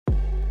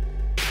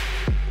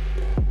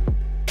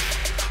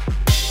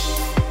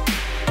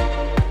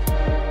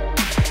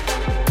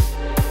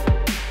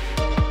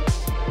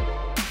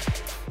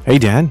Hey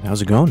Dan,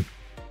 how's it going?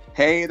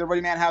 Hey there,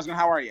 buddy man. How's it going?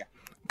 How are you?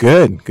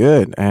 Good,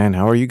 good. And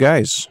how are you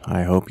guys?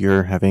 I hope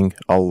you're having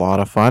a lot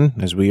of fun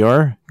as we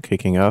are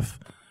kicking off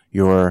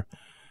your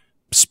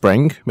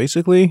spring.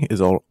 Basically, is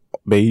all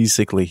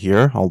basically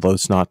here, although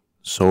it's not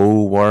so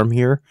warm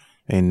here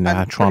in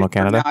I'm Toronto, pretty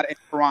sure Canada. not in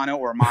Toronto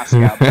or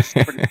Moscow,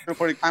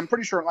 but I'm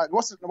pretty sure. Like,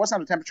 what's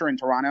the temperature in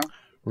Toronto?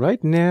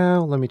 Right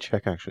now, let me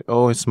check. Actually,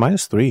 oh, it's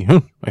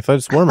 -3. I thought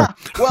it's warmer.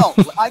 Well,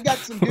 I got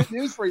some good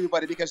news for you,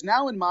 buddy, because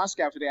now in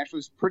Moscow today actually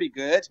is pretty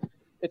good.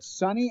 It's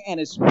sunny and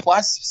it's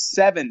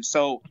 +7.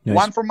 So Nice.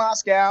 1 for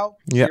Moscow,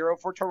 Yeah. 0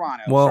 for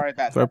Toronto. Well, Sorry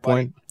about fair that,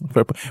 buddy. point.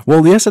 Fair point.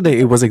 Well, yesterday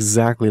it was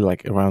exactly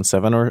like around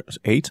 7 or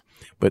 8,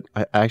 but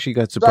I actually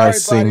got Sorry,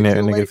 surprised buddy. seeing Too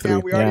negative late now.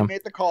 3. We Yeah. already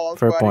made the calls,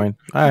 Fair buddy. point.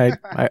 All right,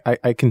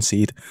 I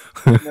concede.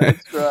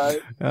 That's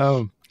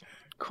right.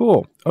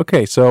 Cool.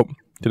 Okay, so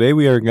today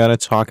we are gonna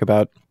talk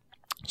about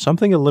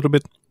something a little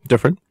bit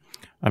different.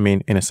 I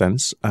mean, in a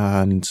sense,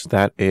 and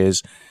that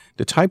is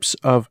the types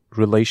of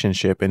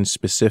relationship and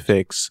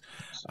specifics,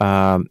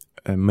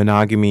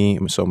 monogamy,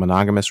 so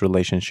monogamous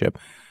relationship,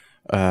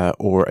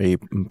 or a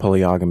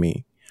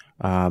polygamy,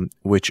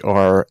 which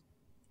are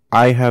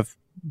I have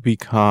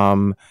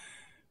become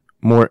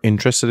more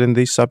interested in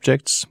these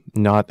subjects,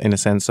 not in a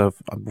sense of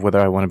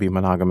whether I want to be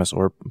monogamous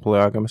or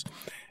polygamous.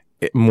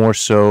 More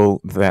so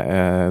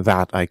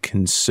that I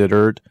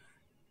considered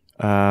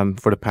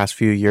for the past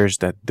few years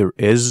that there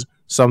is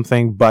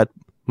something but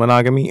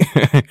monogamy,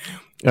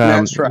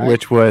 That's right.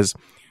 which was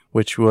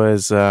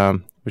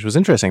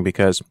interesting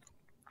because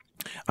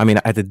I mean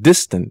at a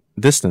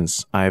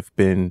distance I've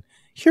been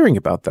hearing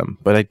about them,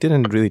 but I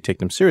didn't really take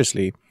them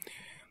seriously.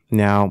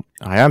 Now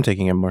I am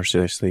taking it more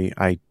seriously.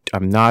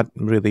 I'm not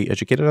really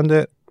educated on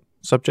the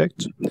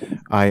subject.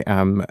 I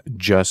am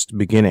just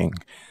beginning,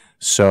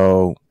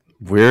 so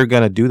we're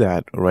gonna do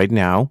that right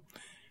now.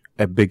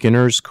 A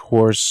beginner's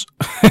course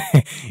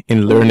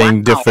in learning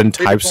Wow. different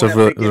We're types doing of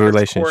a beginner's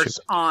relationship. course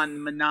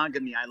on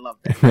monogamy. I love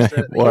that.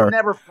 Or- You'll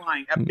never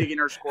find a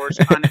beginner's course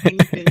on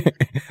anything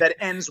that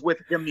ends with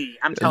gamy.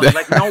 I'm telling you,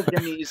 like no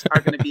gamies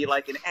are going to be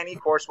like in any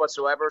course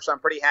whatsoever. So I'm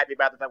pretty happy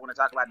about that. I want to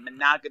talk about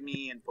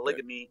monogamy and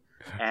polygamy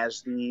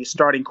as the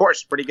starting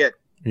course. Pretty good.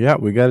 Yeah,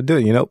 we got to do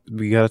it.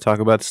 We got to talk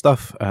about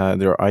stuff.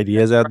 There are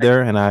ideas out Right.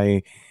 there,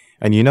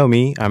 and you know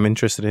me, I'm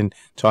interested in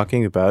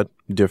talking about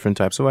different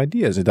types of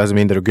ideas. It doesn't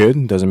mean they're good,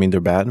 it doesn't mean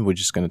they're bad. We're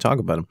just going to talk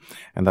about them,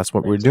 and that's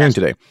what we're doing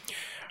today.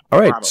 All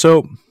right.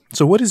 Bravo.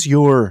 So what is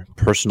your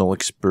personal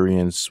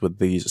experience with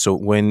these? So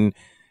when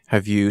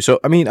have you? So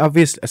I mean,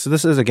 obviously, so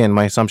this is again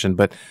my assumption,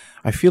 but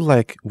I feel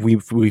like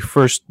we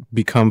first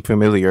become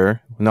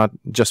familiar not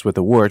just with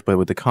the word, but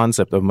with the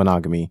concept of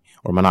monogamy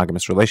or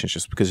monogamous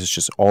relationships because it's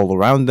just all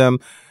around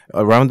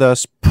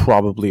us.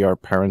 Probably our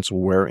parents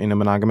were in a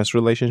monogamous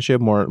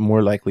relationship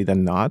more likely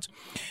than not.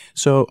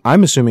 So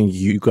I'm assuming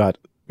you got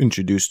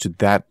introduced to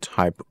that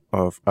type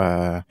of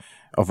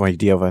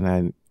idea of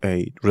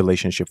a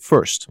relationship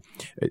first.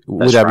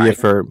 Would That's that be a right.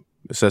 fair?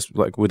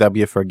 Would that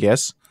be a fair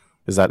guess?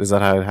 Is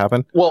that how it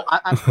happened? Well,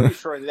 I'm pretty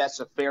sure that's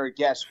a fair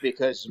guess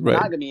because Right.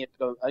 monogamy is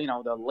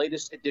the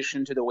latest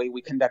addition to the way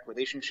we conduct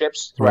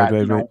relationships Right,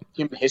 throughout right.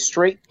 human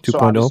history. So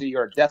 2.0. obviously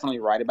you're definitely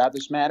right about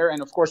this matter,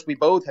 and of course we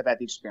both have had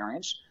the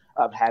experience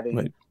of having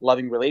Right.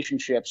 loving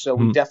relationships. So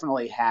Mhm. we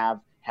definitely have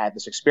had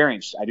this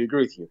experience. I do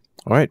agree with you.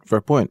 All right,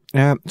 fair point.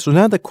 So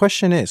now the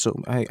question is, so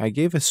I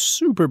gave a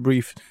super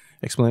brief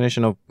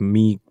explanation of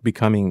me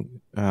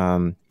becoming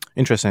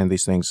interested in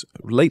these things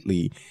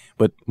lately,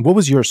 but what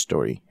was your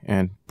story?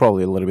 And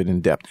probably a little bit in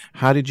depth.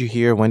 How did you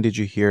hear? When did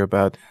you hear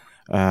about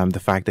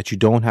the fact that you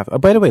don't have? Oh,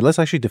 by the way, let's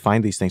actually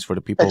define these things for the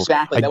people.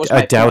 Exactly. That was I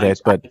my doubt point.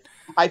 it, but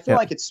I feel Yeah.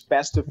 like it's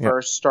best to Yeah.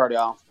 first start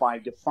off by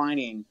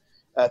defining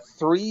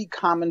 3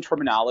 common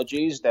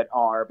terminologies that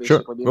are Sure,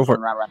 basically go being for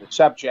thrown around the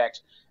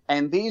subject.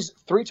 And these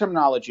 3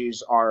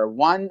 terminologies are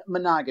 1,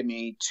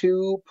 monogamy,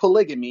 2,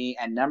 polygamy,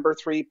 and number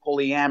 3,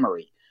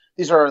 polyamory.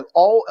 These are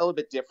all a little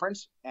bit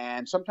different,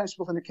 and sometimes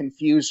people tend to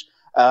confuse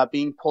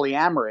being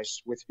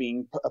polyamorous with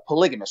being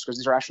polygamous because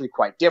these are actually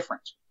quite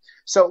different.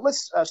 So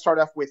let's start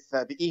off with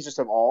the easiest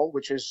of all,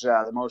 which is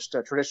the most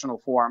traditional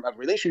form of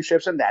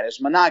relationships, and that is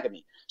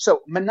monogamy.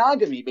 So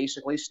monogamy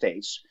basically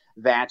states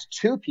that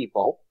 2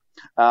 people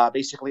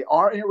basically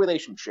are in a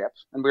relationship,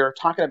 and we're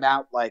talking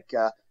about like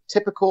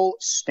typical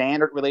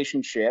standard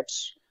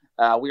relationships.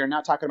 We are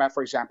not talking about,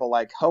 for example,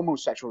 like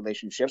homosexual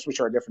relationships, which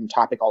are a different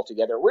topic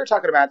altogether. We're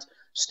talking about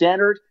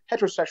standard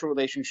heterosexual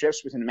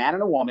relationships between a man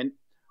and a woman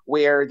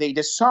where they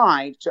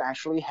decide to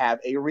actually have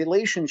a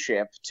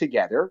relationship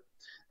together.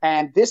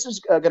 And this is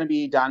going to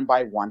be done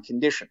by one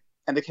condition.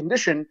 And the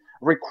condition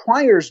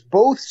requires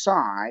both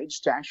sides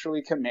to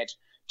actually commit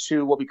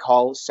to what we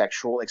call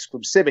sexual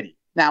exclusivity.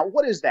 Now,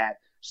 what is that?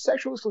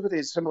 Sexual exclusivity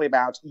is simply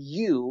about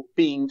you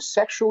being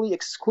sexually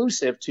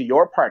exclusive to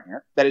your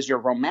partner, that is, your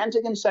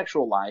romantic and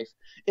sexual life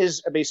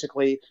is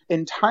basically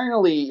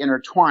entirely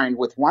intertwined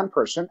with one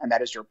person, and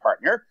that is your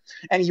partner,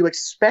 and you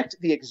expect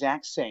the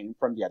exact same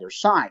from the other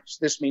side. So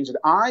this means that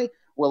I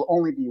will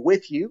only be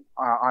with you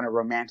on a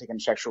romantic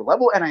and sexual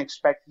level, and I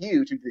expect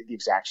you to do the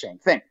exact same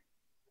thing.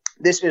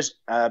 This is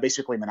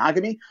basically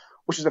monogamy,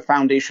 which is the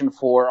foundation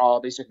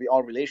for basically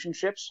all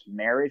relationships,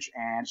 marriage,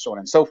 and so on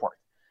and so forth.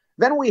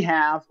 Then we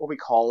have what we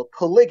call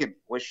polygamy,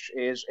 which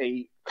is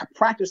a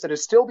practice that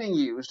is still being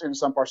used in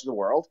some parts of the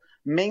world,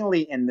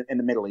 mainly in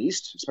the Middle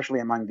East, especially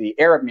among the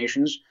Arab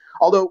nations.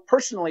 Although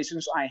personally,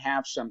 since I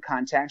have some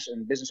contacts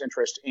and business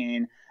interest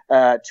in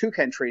two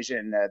countries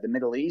in the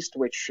Middle East,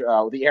 which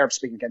the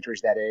Arab-speaking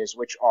countries, that is,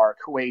 which are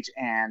Kuwait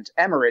and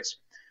Emirates,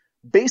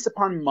 based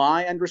upon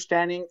my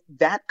understanding,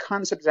 that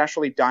concept is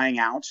actually dying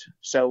out.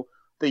 So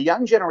the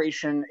young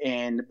generation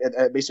in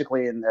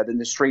basically in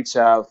the streets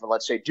of,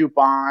 let's say,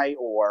 Dubai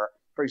or,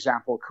 for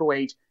example,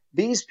 Kuwait,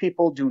 these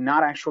people do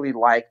not actually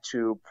like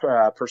to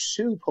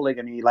pursue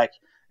polygamy like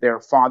their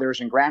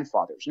fathers and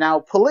grandfathers. Now,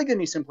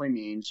 polygamy simply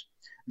means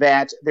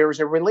that there is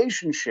a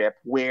relationship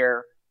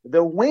where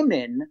the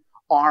women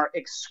are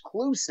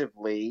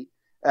exclusively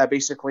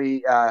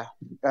basically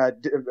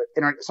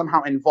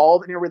somehow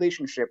involved in a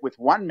relationship with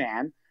one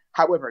man.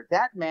 However,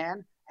 that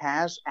man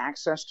has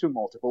access to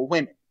multiple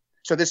women.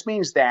 So this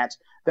means that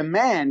the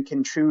man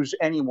can choose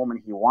any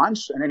woman he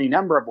wants and any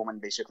number of women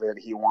basically that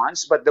he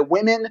wants, but the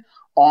women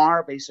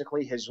are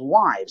basically his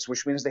wives,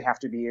 which means they have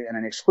to be in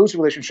an exclusive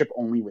relationship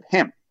only with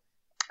him.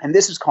 And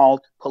this is called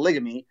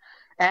polygamy.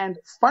 And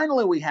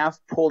finally, we have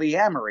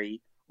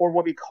polyamory, or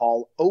what we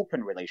call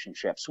open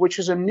relationships, which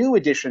is a new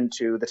addition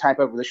to the type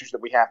of relationship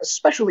that we have,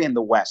 especially in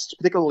the West,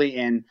 particularly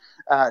in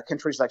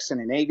countries like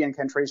Scandinavian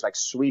countries like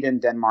Sweden,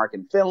 Denmark,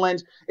 and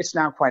Finland. It's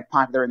now quite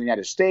popular in the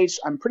United States.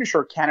 I'm pretty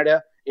sure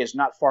Canada is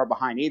not far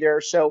behind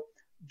either. So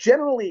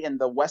generally in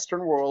the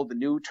Western world, the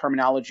new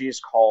terminology is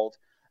called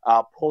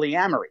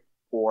polyamory,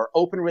 or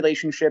open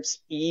relationships,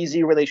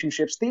 easy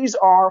relationships. These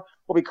are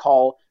what we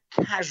call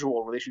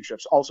casual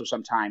relationships also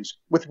sometimes,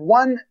 with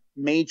one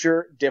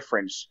major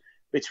difference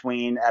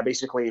between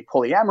basically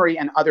polyamory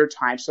and other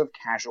types of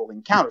casual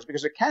encounters,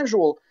 because a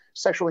casual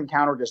sexual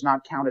encounter does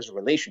not count as a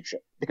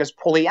relationship, because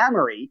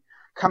polyamory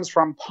comes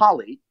from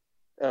poly,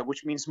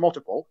 which means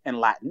multiple in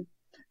Latin,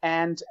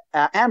 and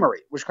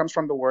amory, which comes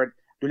from the word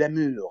de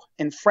l'amour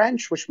in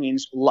French, which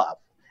means love.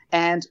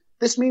 And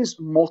this means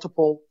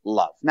multiple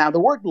love. Now, the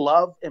word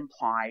love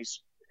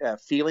implies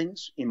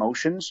feelings,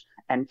 emotions,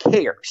 and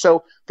care.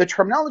 So the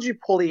terminology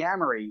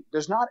polyamory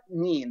does not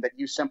mean that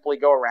you simply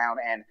go around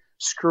and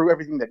screw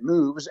everything that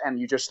moves and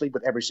you just sleep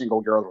with every single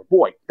girl or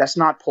boy. That's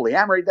not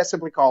polyamory. That's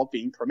simply called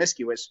being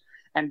promiscuous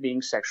and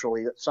being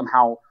sexually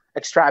somehow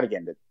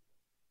extravagant.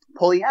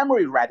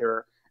 Polyamory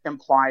rather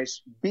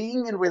implies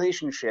being in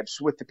relationships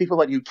with the people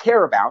that you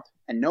care about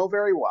and know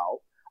very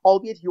well,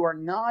 albeit you are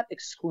not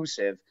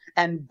exclusive,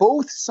 and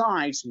both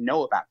sides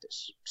know about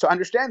this. So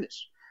understand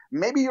this.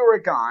 Maybe you're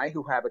a guy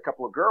who have a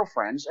couple of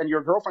girlfriends and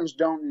your girlfriends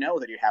don't know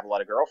that you have a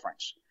lot of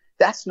girlfriends.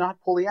 That's not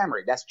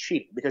polyamory. That's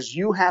cheating, because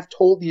you have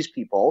told these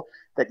people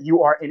that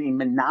you are in a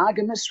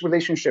monogamous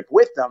relationship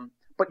with them,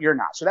 but you're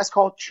not. So that's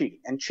called cheating.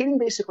 And cheating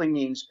basically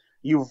means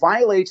you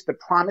violate the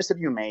promise that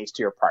you made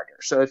to your partner.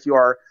 So if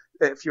you're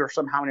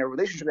somehow in a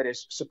relationship that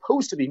is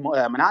supposed to be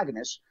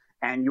monogamous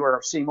and you are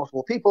seeing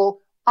multiple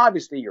people,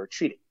 obviously you're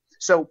cheating.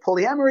 So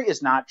polyamory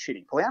is not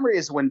cheating. Polyamory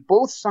is when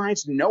both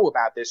sides know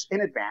about this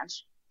in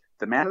advance,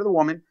 the man or the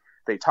woman.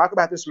 They talk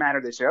about this matter.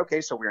 They say,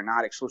 okay, so we're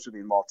not exclusively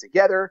involved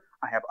together.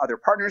 I have other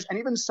partners. And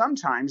even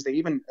sometimes they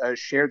even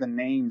share the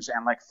names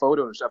and like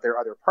photos of their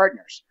other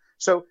partners.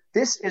 So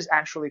this is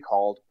actually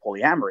called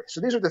polyamory.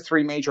 So these are the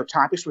three major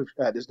topics we've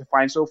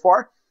defined so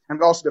far. And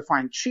we also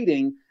define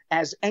cheating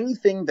as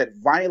anything that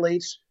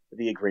violates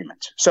the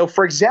agreement. So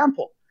for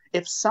example,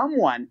 if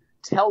someone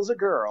tells a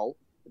girl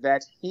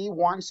that he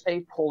wants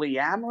a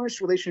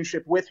polyamorous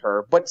relationship with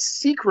her, but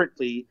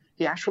secretly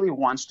he actually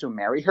wants to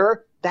marry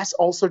her, that's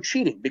also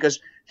cheating, because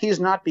he's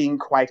not being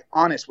quite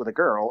honest with a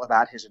girl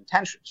about his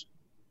intentions.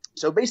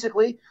 So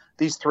basically,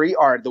 these three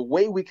are the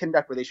way we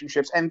conduct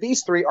relationships, and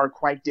these three are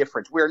quite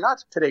different. We're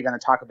not today going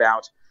to talk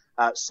about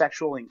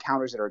sexual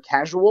encounters that are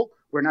casual.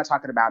 We're not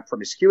talking about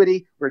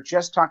promiscuity. We're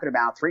just talking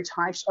about three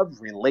types of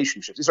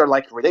relationships. These are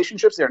like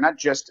relationships. They're not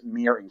just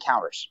mere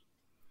encounters.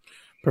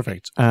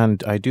 Perfect.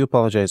 And I do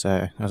apologize.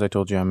 As I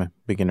told you, I'm a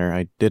beginner.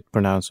 I did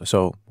pronounce,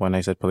 so when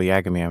I said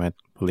polygamy, I meant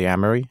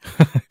polyamory.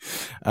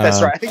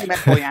 That's right. I think you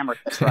meant polyamory.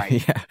 That's right.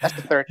 Yeah. That's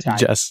the third time.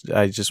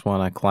 I just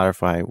want to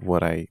clarify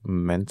what I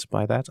meant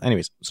by that.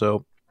 Anyways,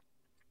 so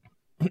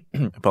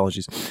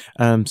apologies.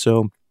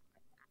 So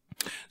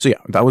yeah,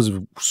 that was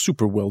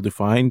super well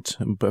defined,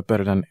 but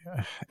better than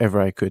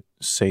ever I could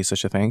say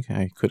such a thing.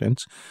 I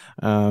couldn't.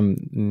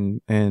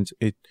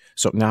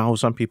 So now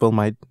some people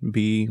might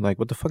be like,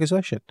 what the fuck is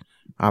that shit?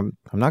 I'm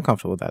not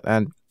comfortable with that.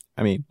 And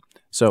I mean,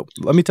 so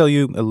let me tell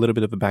you a little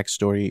bit of a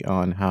backstory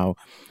on how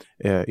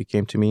it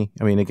came to me.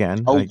 I mean,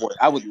 again. Boy,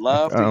 I would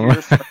love to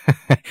hear.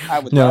 I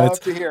would love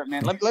to hear it,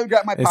 man. Let me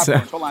grab my popcorn.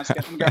 Hold on a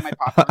second. Let me grab my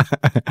popcorn.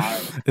 All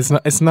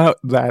right. It's not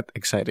that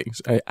exciting.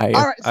 All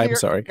right, I'm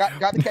sorry. Got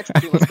the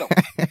ketchup too. Let's go.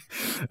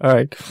 All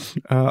right.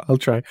 I'll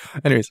try.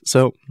 Anyways,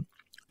 so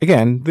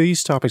again,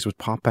 these topics would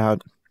pop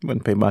out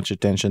wouldn't pay much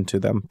attention to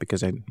them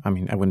because I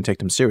mean, I wouldn't take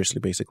them seriously,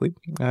 basically.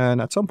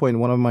 And at some point,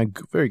 one of my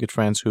very good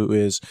friends who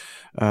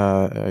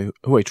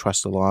I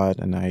trust a lot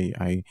and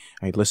I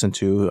listen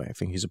to, I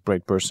think he's a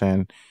great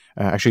person.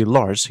 Actually,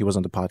 Lars, he was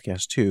on the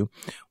podcast too.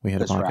 We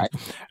had That's a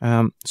podcast.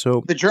 right.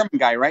 So The German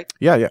guy, right?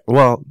 yeah.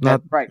 Well,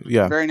 not Right.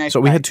 yeah. Very nice.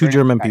 So we guy. had two Very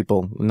German nice guy.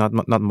 people,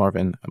 not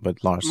Marvin,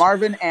 but Lars.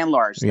 Marvin and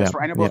Lars. That's Yeah,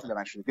 right. I know yeah. both of them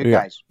actually. Good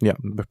Yeah. guys. Yeah,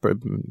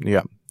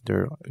 yeah,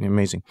 they're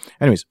amazing.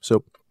 Anyways,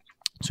 so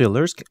yeah,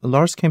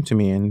 Lars came to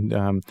me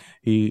and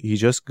he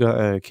just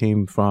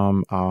came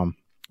from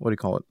what do you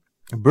call it,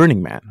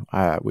 Burning Man,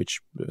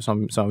 which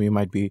some of you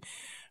might be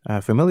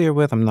familiar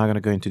with. I'm not going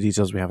to go into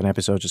details. We have an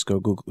episode. Just go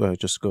Google,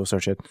 just go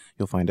search it.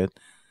 You'll find it.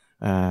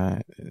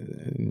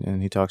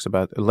 And he talks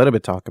about a little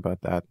bit about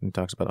that and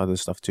talks about other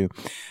stuff too.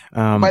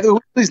 By the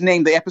way, please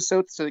name the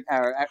episode so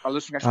our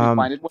listeners actually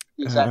find it. What's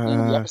the exact name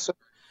of the episode?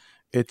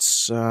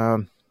 It's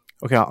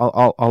okay.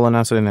 I'll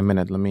announce it in a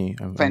minute. I'm going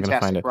to find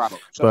Fantastic, it. bravo.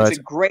 So But- it's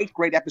a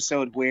great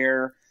episode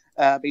where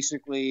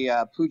basically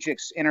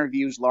Pujix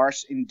interviews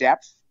Lars in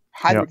depth.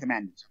 Highly Yeah.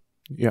 recommended.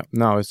 Yeah,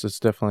 no, it's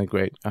definitely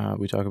great.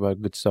 We talk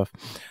about good stuff.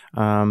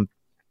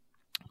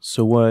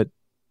 So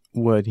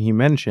what he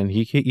mentioned,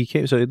 he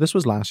came. So this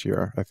was last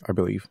year, I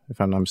believe, if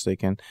I'm not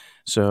mistaken.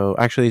 So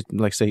actually,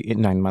 like say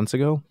 9 months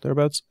ago,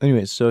 thereabouts.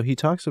 Anyways, so he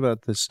talks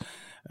about this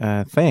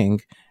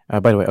thing.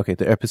 By the way, okay,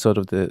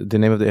 the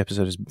name of the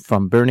episode is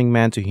From Burning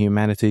Man to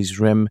Humanity's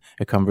Rim: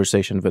 A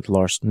Conversation with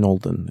Lars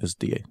Nolden is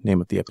the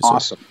name of the episode.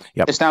 Awesome.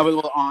 Yep. It's now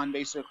available on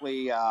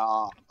basically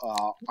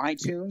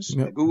iTunes,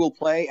 Yep. Google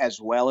Play, as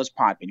well as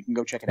Podbean. You can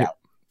go check it Yep. out.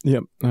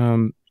 Yep.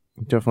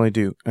 Definitely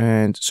do.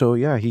 And so,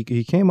 yeah, he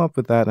came up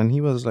with that and he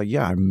was like,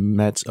 yeah, I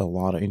met a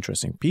lot of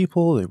interesting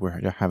people. They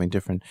were having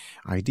different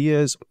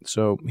ideas.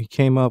 So he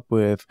came up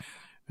with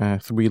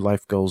 3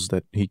 life goals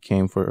that he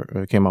came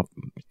up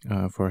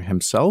for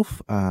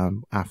himself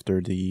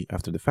after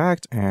the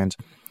fact. And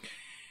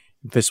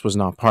this was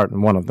not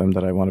one of them,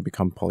 that I want to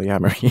become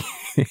polyamory.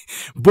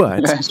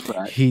 But That's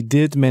right. he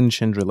did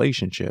mention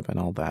relationship and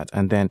all that.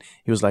 And then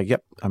he was like,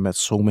 yep, I met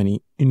so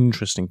many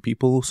interesting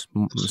people,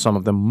 some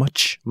of them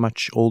much,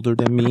 much older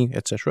than me,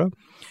 etc.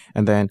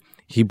 And then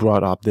he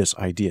brought up this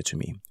idea to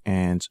me.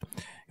 And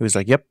he was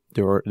like, yep,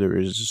 there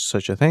is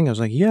such a thing. I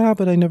was like, yeah,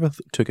 but I never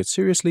took it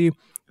seriously.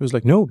 He was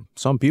like, no,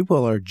 some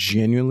people are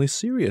genuinely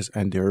serious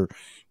and they're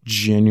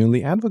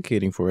genuinely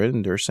advocating for it.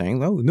 And they're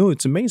saying, oh, no,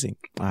 it's amazing.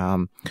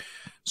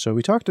 So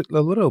we talked a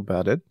little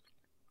about it.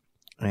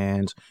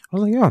 And I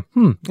was like, yeah,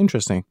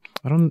 interesting.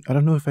 I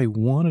don't know if I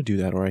want to do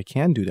that or I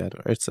can do that,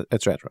 or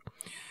etc.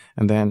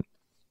 And then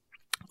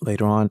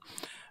later on,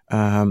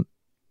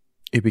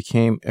 it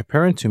became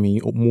apparent to me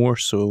more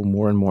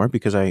and more,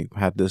 because I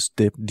had this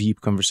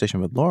deep conversation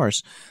with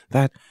Lars,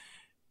 that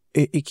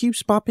it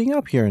keeps popping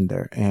up here and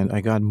there, and I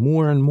got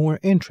more and more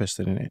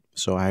interested in it.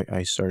 So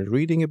I started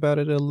reading about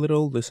it a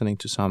little, listening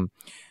to some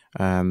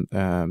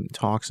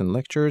talks and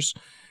lectures,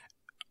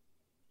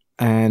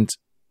 and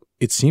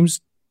it seems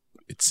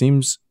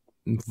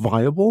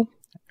viable.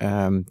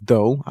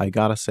 Though I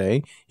gotta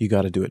say, you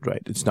gotta do it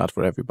right. It's not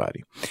for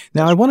everybody.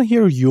 Now, I want to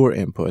hear your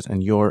input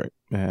and your.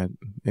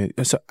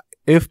 So,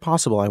 if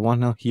possible, I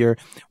want to hear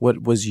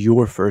what was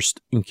your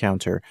first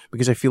encounter,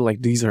 because I feel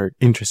like these are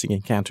interesting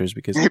encounters,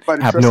 because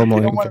But abnormal.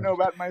 you don't want to know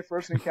about my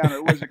first encounter.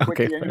 It was a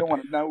quickie, Okay, and you don't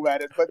want to know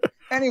about it. But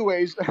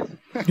anyways,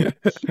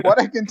 what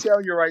I can tell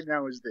you right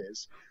now is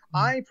this.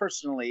 I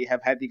personally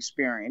have had the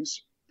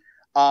experience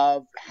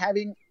of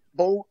having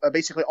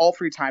basically all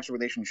 3 types of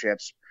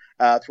relationships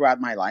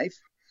throughout my life.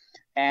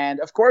 And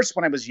of course,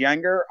 when I was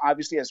younger,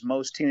 obviously, as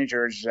most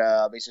teenagers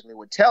basically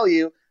would tell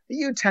you,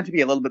 you tend to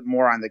be a little bit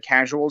more on the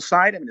casual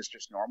side. I mean, it's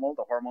just normal.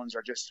 The hormones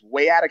are just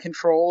way out of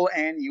control,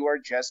 and you are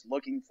just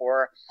looking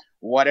for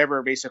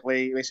whatever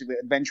basically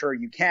adventure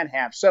you can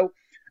have. So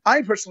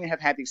I personally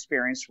have had the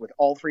experience with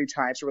all 3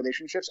 types of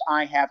relationships.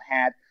 I have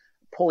had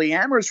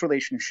polyamorous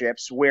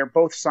relationships where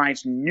both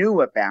sides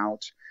knew about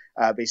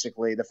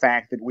basically the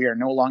fact that we are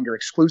no longer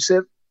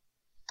exclusive.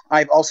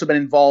 I've also been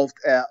involved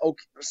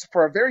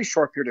for a very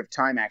short period of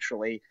time,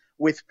 actually,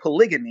 with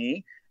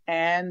polygamy.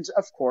 And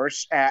of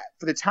course,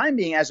 for the time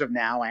being, as of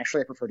now,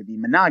 actually, I prefer to be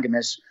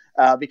monogamous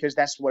because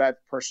that's what I've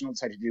personally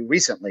decided to do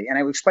recently. And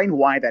I will explain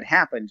why that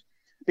happened.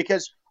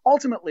 Because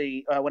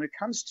ultimately, when it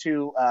comes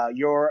to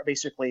your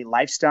basically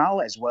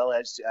lifestyle as well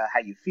as how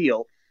you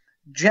feel,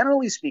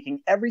 generally speaking,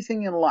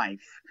 everything in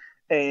life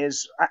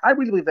is, I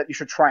really believe that you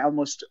should try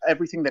almost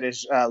everything that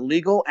is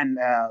legal and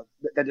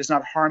that does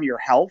not harm your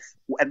health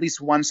at least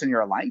once in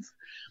your life.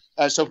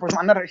 So, for example,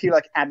 I'm not here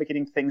like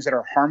advocating things that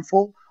are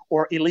harmful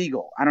or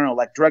illegal. I don't know,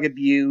 like drug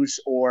abuse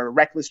or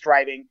reckless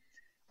driving.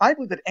 I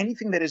believe that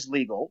anything that is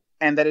legal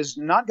and that is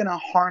not going to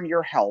harm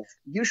your health,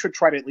 you should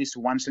try it at least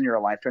once in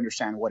your life to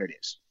understand what it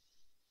is.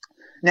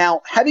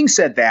 Now, having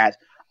said that,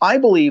 I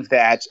believe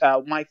that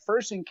my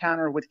first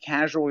encounter with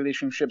casual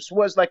relationships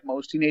was, like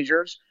most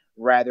teenagers,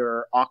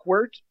 rather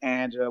awkward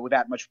and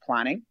without much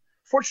planning.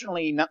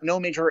 fortunately, no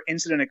major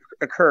incident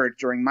occurred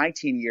during my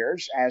teen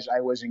years as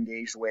I was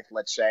engaged with,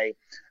 let's say,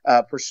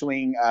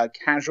 pursuing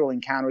casual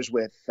encounters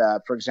with,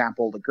 for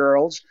example, the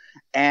girls.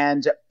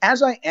 And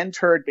as I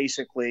entered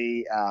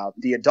basically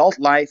the adult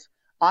life,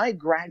 I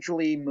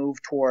gradually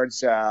moved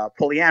towards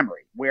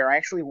polyamory, where I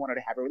actually wanted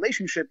to have a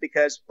relationship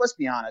because, let's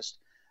be honest,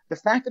 the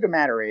fact of the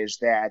matter is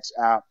that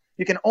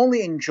you can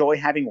only enjoy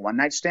having one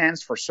night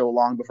stands for so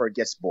long before it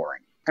gets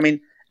boring. I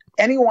mean,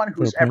 anyone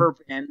who's ever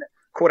been,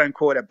 quote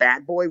unquote, a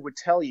bad boy would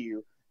tell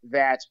you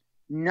that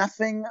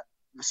nothing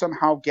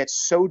somehow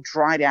gets so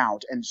dried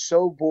out and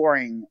so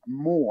boring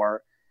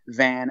more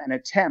than an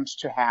attempt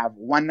to have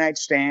one night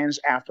stands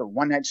after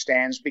one night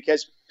stands.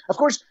 Because, of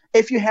course,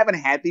 if you haven't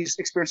had these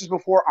experiences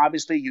before,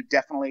 obviously you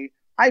definitely,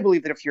 I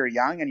believe that if you're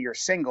young and you're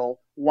single,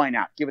 why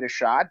not? Give it a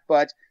shot.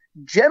 But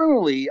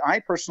generally,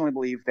 I personally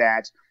believe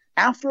that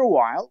after a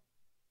while,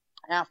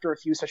 after a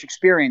few such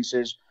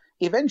experiences,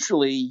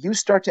 eventually you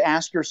start to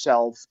ask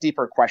yourself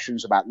deeper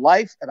questions about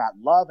life, about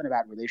love, and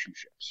about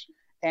relationships.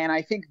 And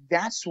I think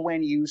that's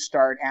when you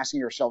start asking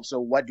yourself, so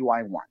what do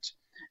I want?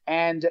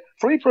 And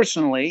for me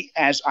personally,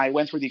 as I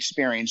went through the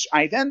experience,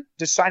 I then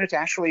decided to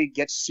actually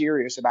get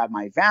serious about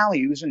my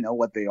values and know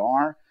what they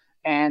are.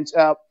 And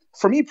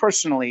for me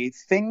personally,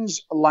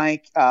 things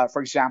like,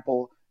 for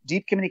example,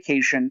 deep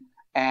communication,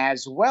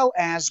 as well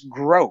as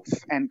growth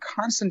and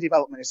constant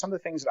development is some of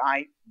the things that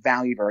I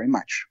value very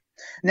much.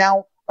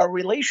 Now, a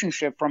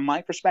relationship, from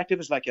my perspective,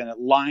 is like a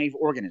live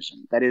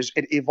organism. That is,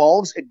 it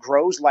evolves, it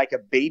grows like a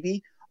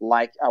baby,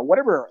 like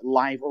whatever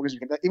live organism,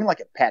 even like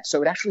a pet.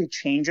 So it actually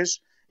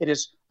changes. It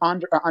is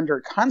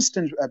under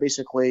constant,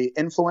 basically,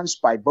 influence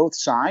by both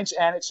sides,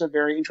 and it's a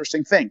very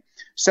interesting thing.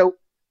 So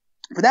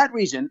for that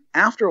reason,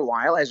 after a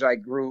while, as I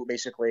grew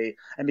basically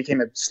and became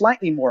a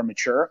slightly more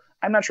mature,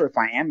 I'm not sure if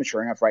I am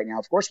mature enough right now,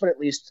 of course, but at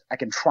least I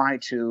can try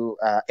to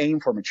aim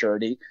for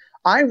maturity.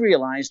 I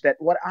realized that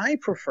what I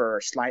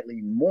prefer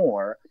slightly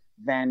more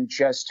than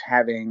just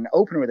having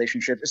open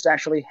relationships is to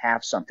actually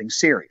have something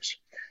serious.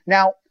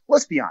 Now,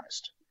 let's be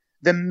honest.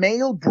 The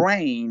male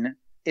brain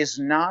is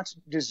not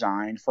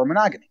designed for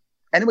monogamy.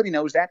 Anybody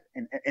knows that?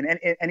 And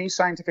any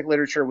scientific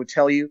literature would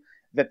tell you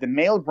that the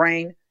male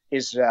brain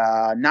is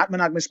not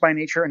monogamous by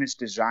nature, and it's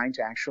designed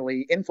to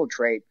actually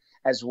infiltrate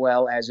as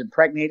well as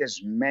impregnate as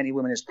many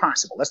women as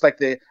possible. That's like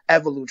the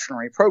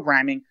evolutionary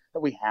programming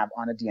that we have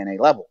on a DNA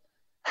level.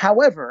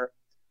 However,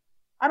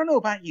 I don't know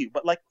about you,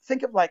 but like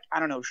think of like, I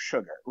don't know,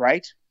 sugar,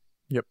 right?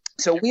 Yep.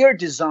 So we are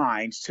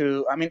designed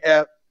to,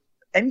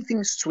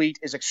 anything sweet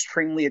is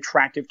extremely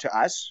attractive to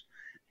us.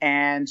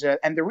 And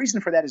the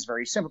reason for that is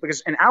very simple,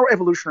 because in our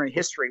evolutionary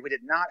history, we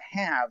did not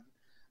have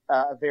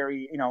a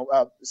very,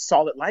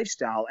 solid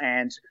lifestyle,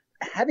 and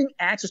having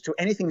access to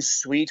anything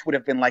sweet would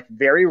have been like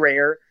very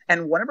rare.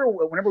 And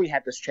whenever we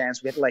had this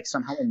chance, we had to like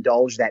somehow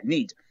indulge that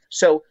need.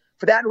 So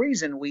for that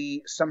reason,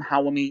 we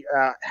somehow, when we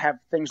have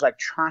things like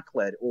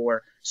chocolate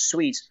or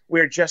sweets,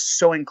 we're just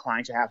so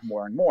inclined to have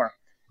more and more.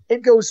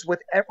 It goes with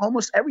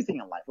almost everything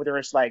in life, whether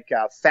it's like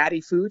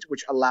fatty food,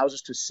 which allows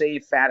us to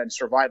save fat and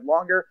survive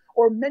longer,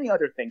 or many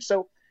other things.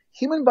 So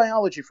human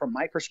biology, from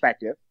my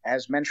perspective,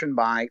 as mentioned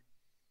by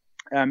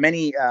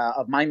many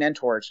of my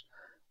mentors,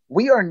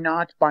 we are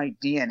not by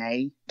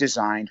DNA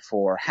designed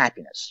for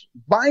happiness.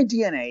 By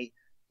DNA,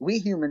 we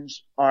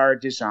humans are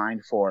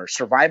designed for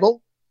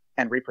survival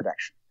and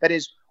reproduction. That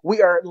is,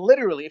 we are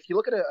literally, if you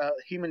look at a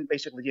human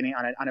basically DNA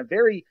on a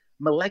very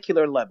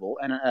molecular level,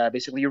 and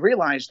basically you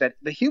realize that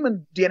the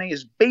human DNA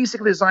is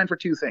basically designed for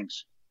two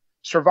things: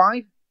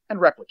 survive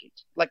and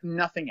replicate, like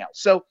nothing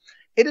else. So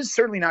it is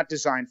certainly not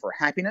designed for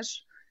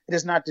happiness. It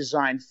is not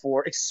designed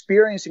for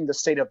experiencing the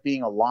state of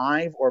being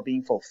alive or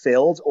being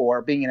fulfilled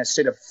or being in a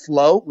state of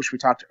flow, which we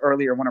talked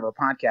earlier in one of our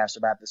podcasts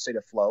about the state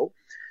of flow.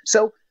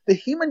 So the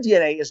human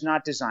DNA is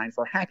not designed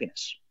for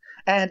happiness.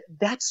 And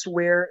that's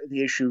where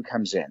the issue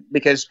comes in.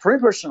 Because for me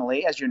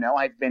personally, as you know,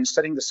 I've been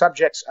studying the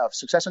subjects of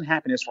success and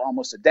happiness for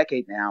almost a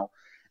decade now.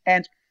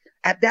 And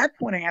at that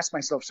point, I asked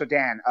myself, so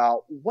Dan,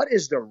 what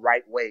is the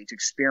right way to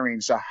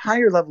experience a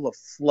higher level of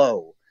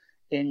flow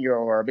in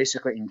your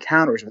basically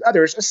encounters with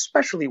others,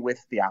 especially with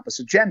the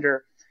opposite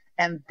gender?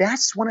 And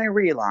that's when I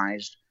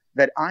realized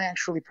that I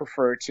actually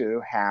prefer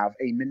to have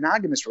a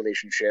monogamous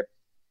relationship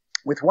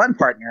with one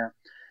partner,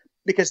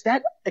 because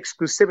that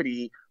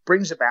exclusivity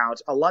brings about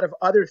a lot of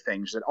other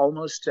things that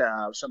almost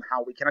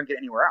somehow we cannot get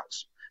anywhere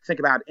else. Think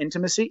about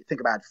intimacy,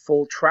 think about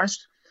full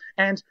trust.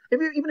 And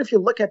even if you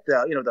look at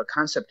the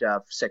concept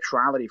of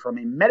sexuality from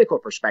a medical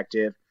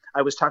perspective,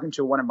 I was talking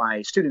to one of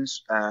my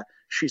students.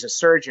 She's a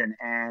surgeon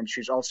and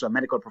she's also a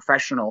medical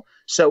professional.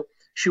 So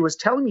she was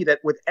telling me that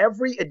with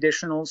every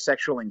additional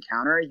sexual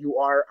encounter, you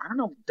are,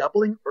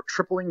 doubling or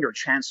tripling your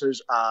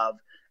chances of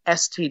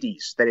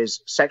STDs, that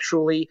is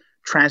sexually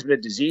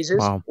transmitted diseases.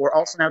 Wow. Or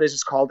also nowadays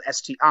it's called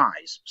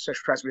STIs,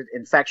 sexually transmitted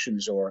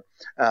infections, or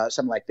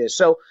something like this.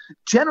 So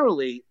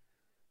generally,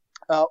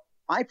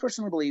 I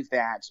personally believe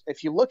that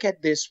if you look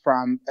at this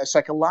from a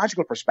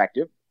psychological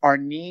perspective, our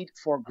need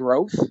for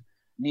growth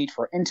need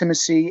for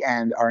intimacy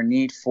and our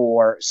need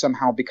for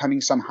somehow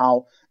becoming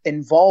somehow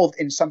involved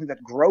in something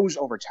that grows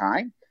over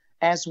time,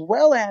 as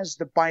well as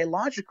the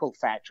biological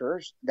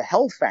factors, the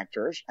health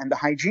factors, and the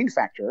hygiene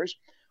factors,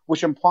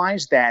 which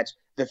implies that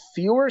the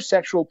fewer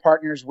sexual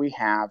partners we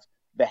have,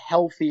 the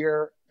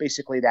healthier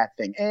basically that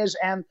thing is,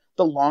 and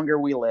the longer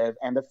we live,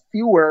 and the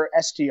fewer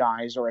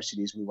STIs or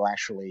STDs we will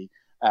actually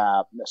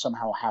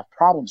somehow have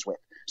problems with.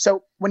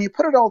 So when you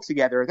put it all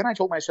together, then I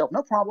told myself,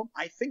 no problem.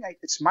 I think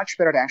it's much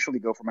better to actually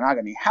go for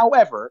monogamy.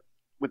 However,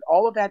 with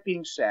all of that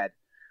being said,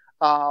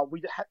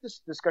 we had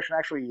this discussion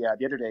actually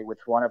the other day with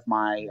one of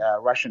my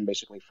Russian,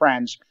 basically,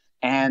 friends,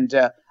 and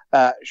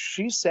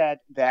she said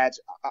that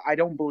I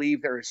don't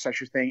believe there is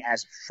such a thing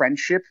as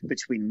friendship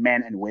between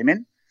men and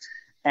women.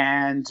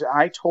 And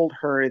I told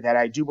her that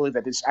I do believe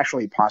that it's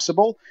actually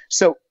possible.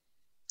 So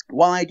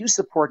while I do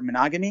support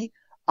monogamy,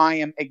 I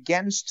am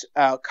against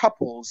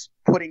couples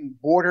putting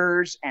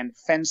borders and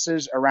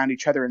fences around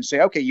each other and say,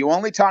 okay, you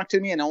only talk to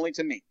me and only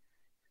to me.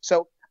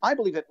 So I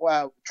believe that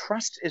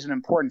trust is an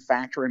important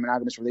factor in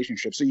monogamous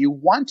relationships. So you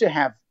want to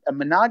have a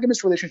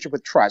monogamous relationship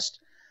with trust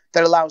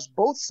that allows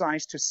both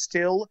sides to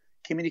still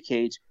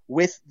communicate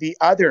with the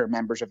other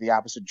members of the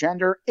opposite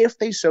gender, if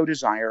they so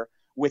desire,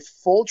 with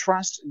full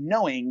trust,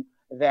 knowing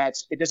that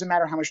it doesn't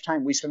matter how much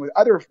time we spend with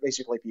other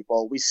basically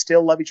people, we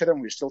still love each other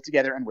and we're still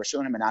together and we're still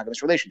in a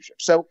monogamous relationship.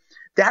 So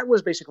that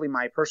was basically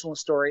my personal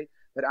story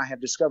that I have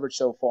discovered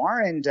so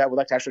far, and would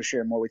like to actually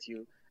share more with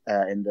you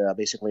in the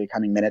basically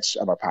coming minutes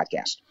of our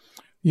podcast.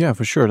 Yeah,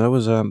 for sure. That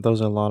was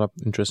a lot of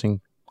interesting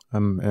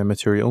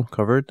material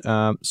covered.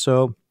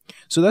 So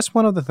that's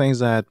one of the things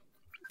that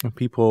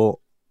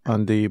people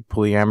on the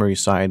polyamory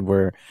side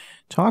were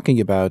talking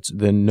about,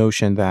 the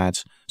notion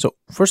that, so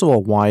first of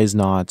all, why is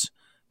not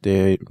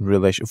the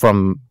relation,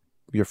 from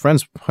your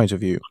friend's point of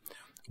view,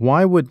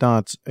 why would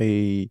not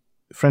a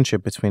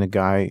friendship between a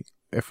guy,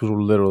 if it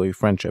were literally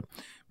friendship,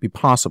 be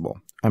possible?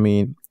 I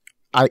mean,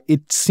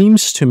 it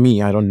seems to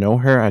me, I don't know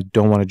her, I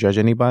don't want to judge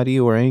anybody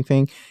or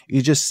anything.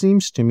 It just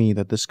seems to me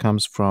that this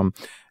comes from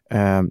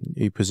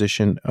a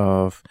position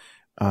of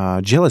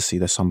jealousy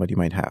that somebody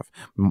might have.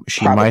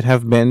 She Probably. might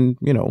have been,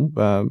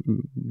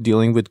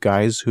 dealing with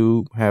guys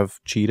who have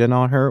cheated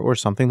on her or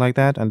something like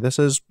that. And this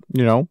is,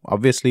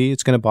 obviously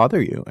it's going to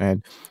bother you.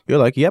 And you're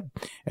like, yep,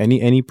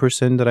 any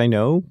person that I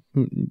know,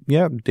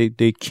 yeah,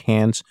 they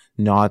can't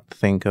not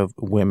think of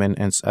women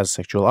as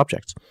sexual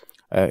objects.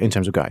 In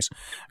terms of guys.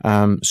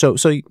 So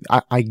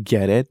I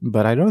get it,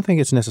 but I don't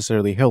think it's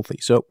necessarily healthy.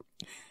 So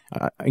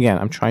again,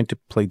 I'm trying to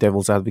play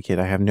devil's advocate.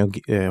 I have no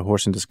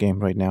horse in this game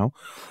right now.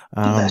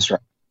 That's right.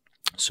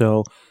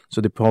 So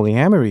the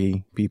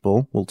polyamory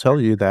people will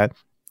tell you that,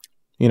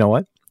 you know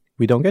what,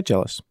 we don't get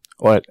jealous.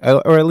 Or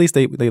at least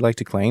they like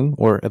to claim,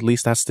 or at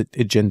least that's the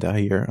agenda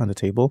here on the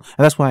table.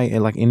 And that's why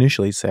I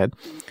initially said,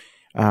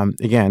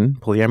 again,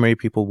 polyamory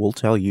people will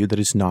tell you that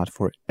it's not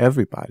for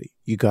everybody.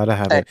 You got to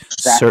have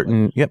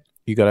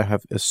you got to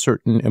have a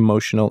certain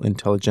emotional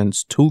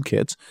intelligence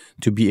toolkit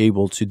to be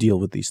able to deal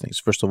with these things.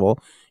 First of all,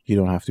 you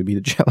don't have to be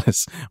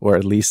jealous, or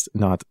at least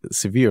not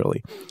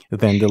severely.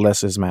 Then the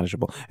less is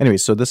manageable. Anyway,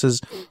 so this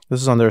is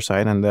on their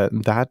side, and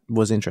that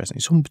was interesting.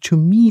 So to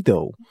me,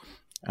 though,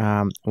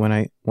 when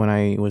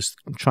I was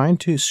trying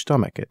to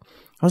stomach it,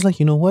 I was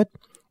like, you know what?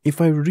 If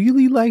I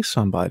really like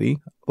somebody,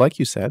 like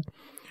you said,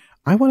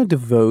 I want to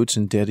devote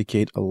and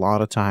dedicate a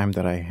lot of time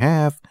that I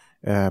have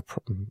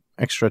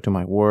extra to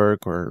my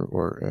work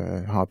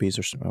or hobbies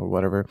or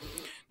whatever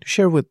to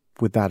share with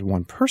that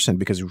one person,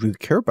 because I really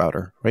care about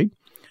her, right?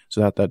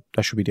 So that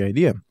should be the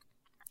idea.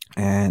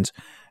 And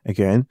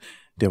again,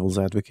 devil's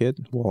advocate.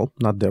 Well,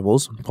 not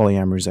devil's,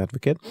 polyamory's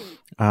advocate.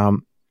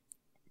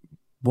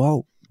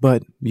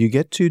 But you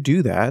get to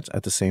do that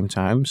at the same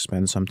time,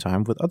 spend some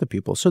time with other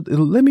people. So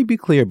let me be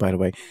clear, by the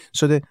way.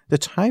 So the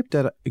type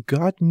that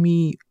got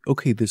me,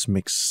 okay, this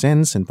makes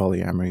sense in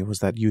polyamory, was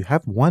that you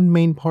have one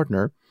main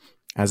partner,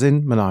 as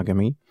in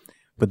monogamy,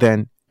 but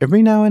then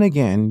every now and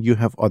again you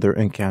have other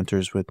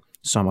encounters with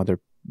some other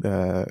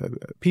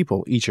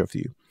people, each of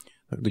you,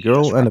 the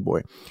girl and the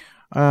boy.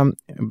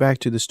 Back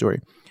to the story.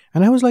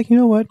 And I was like, you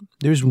know what?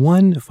 There's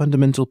one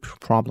fundamental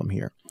problem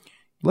here.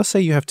 Let's say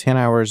you have 10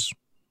 hours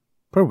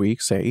per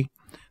week, say,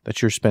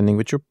 that you're spending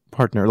with your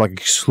partner, like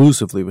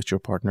exclusively with your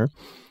partner.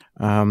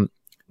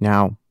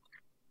 Now,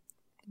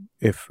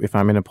 if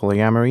I'm in a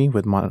polyamory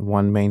with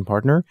one main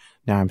partner,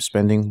 now I'm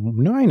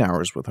spending 9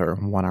 hours with her,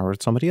 1 hour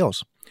with somebody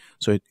else.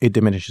 So it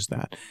diminishes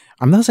that.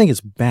 I'm not saying it's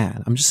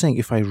bad. I'm just saying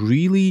if I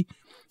really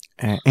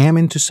am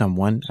into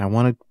someone, I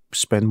want to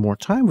spend more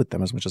time with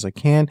them as much as I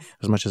can,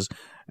 as much as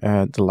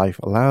the life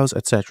allows,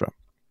 etc.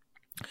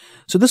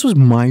 So this was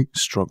my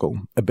struggle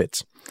a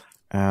bit.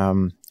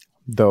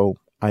 Though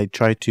I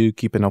try to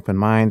keep an open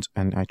mind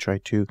and I try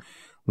to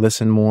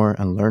listen more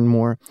and learn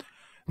more.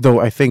 Though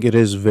I think it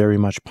is very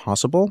much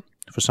possible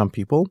for some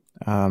people,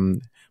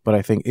 but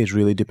I think it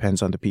really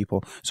depends on the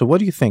people. So what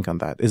do you think on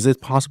that? Is it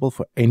possible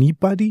for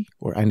anybody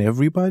and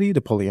everybody,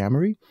 the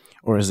polyamory?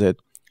 Or is it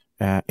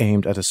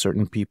aimed at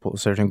certain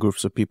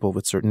groups of people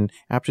with certain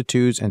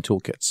aptitudes and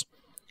toolkits?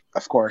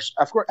 Of course,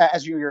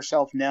 as you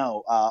yourself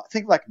know,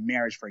 think like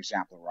marriage, for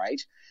example,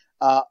 right?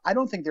 I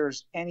don't think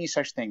there's any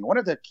such thing. One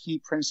of the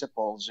key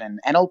principles in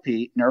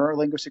NLP, neuro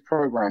linguistic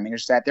programming,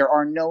 is that there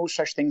are no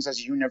such things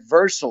as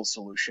universal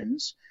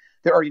solutions.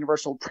 There are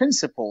universal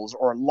principles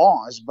or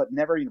laws, but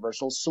never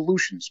universal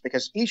solutions,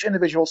 because each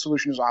individual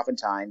solution is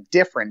oftentimes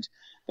different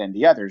than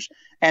the others.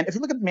 And if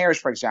you look at marriage,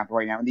 for example,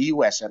 right now, in the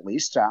US at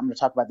least, I'm going to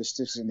talk about the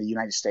statistics in the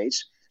United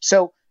States.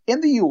 So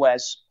in the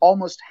US,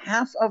 almost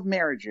half of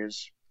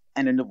marriages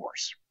end in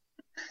divorce.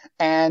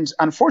 And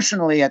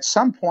unfortunately, at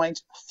some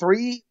point,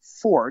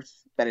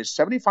 three-fourths, that is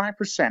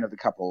 75% of the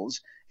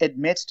couples,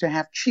 admits to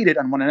have cheated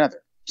on one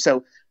another.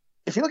 So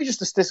if you look at just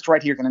the statistics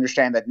right here, you can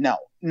understand that no,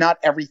 not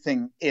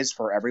everything is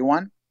for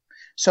everyone.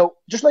 So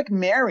just like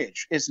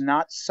marriage is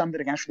not something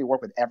that can actually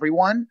work with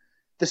everyone,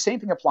 the same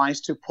thing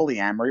applies to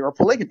polyamory or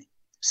polygamy.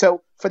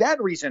 So for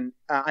that reason,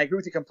 I agree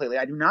with you completely.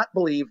 I do not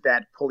believe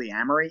that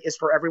polyamory is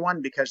for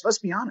everyone because let's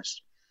be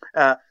honest,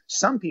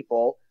 some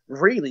people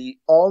really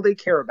all they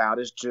care about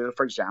is to,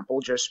 for example,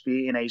 just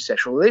be in a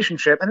sexual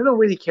relationship and they don't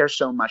really care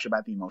so much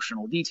about the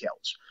emotional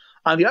details.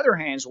 On the other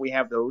hand, we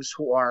have those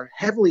who are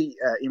heavily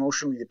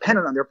emotionally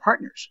dependent on their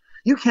partners.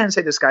 You can't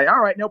say to this guy,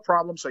 all right, no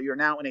problem. So you're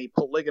now in a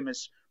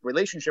polygamous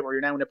relationship or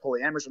you're now in a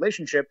polyamorous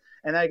relationship.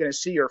 And now you're going to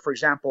see your, for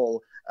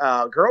example,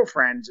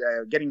 girlfriend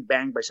getting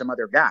banged by some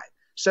other guy.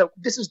 So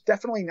this is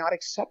definitely not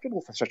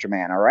acceptable for such a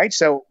man. All right.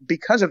 So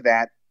because of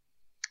that,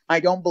 I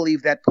don't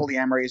believe that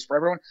polyamory is for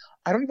everyone.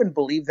 I don't even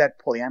believe that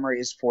polyamory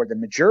is for the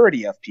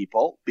majority of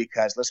people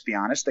because let's be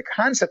honest, the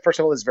concept, first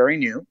of all, is very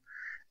new.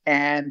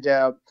 And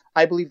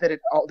I believe that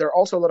there are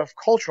also a lot of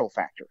cultural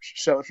factors.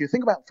 So if you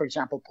think about, for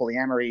example,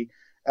 polyamory,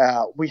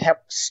 we have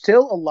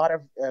still a lot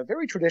of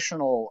very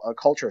traditional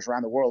cultures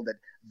around the world that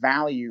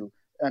value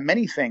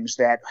many things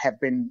that have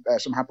been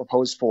somehow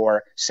proposed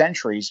for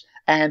centuries.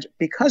 And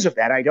because of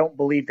that, I don't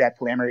believe that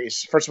polyamory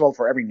is, first of all,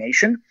 for every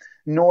nation,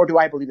 nor do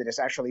I believe that it's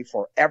actually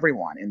for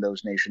everyone in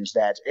those nations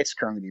that it's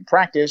currently being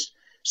practiced.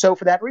 So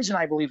for that reason,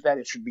 I believe that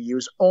it should be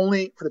used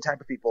only for the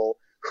type of people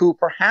who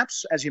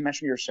perhaps, as you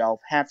mentioned yourself,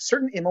 have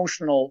certain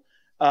emotional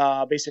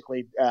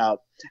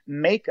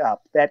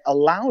makeup that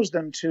allows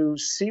them to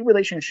see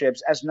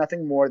relationships as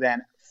nothing more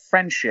than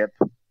friendship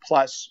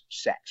plus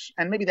sex.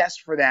 And maybe that's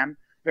for them.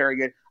 Very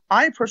good.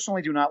 I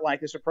personally do not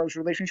like this approach to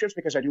relationships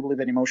because I do believe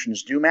that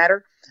emotions do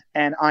matter.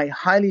 And I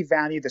highly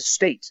value the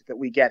state that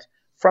we get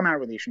from our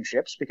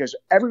relationships because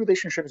every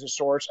relationship is a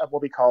source of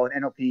what we call an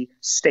NLP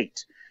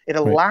state. It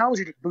allows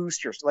you to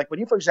boost your, like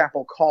when you, for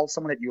example, call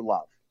someone that you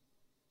love.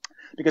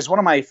 Because one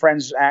of my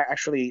friends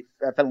actually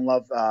fell in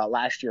love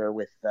last year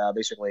with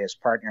basically his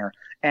partner.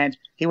 And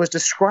he was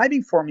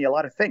describing for me a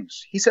lot of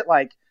things. He said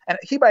and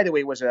he, by the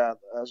way, was a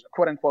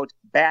quote unquote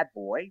bad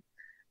boy.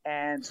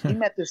 And he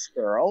met this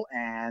girl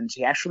and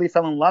he actually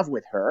fell in love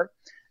with her.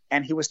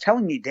 And he was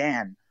telling me,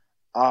 Dan,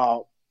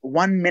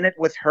 1 minute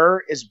with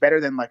her is better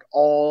than like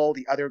all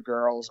the other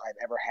girls I've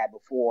ever had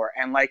before.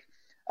 And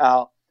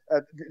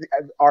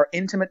our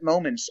intimate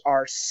moments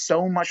are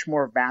so much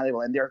more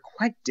valuable and they're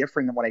quite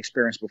different than what I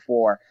experienced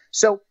before.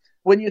 So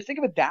when you think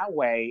of it that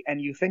way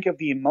and you think of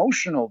the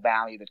emotional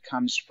value that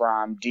comes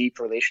from deep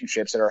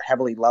relationships that are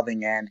heavily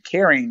loving and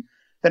caring,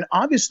 then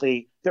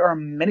obviously there are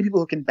many people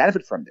who can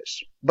benefit from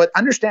this. But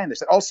understand this,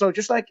 that also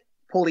just like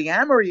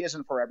polyamory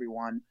isn't for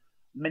everyone,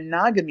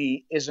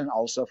 monogamy isn't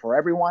also for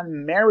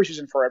everyone, marriage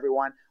isn't for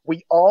everyone.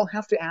 We all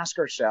have to ask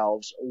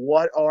ourselves,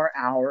 what are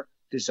our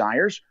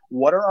desires?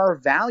 What are our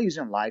values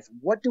in life?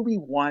 What do we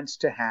want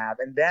to have?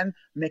 And then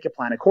make a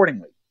plan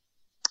accordingly.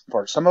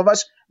 For some of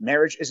us,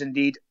 marriage is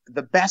indeed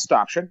the best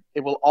option.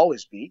 It will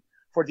always be.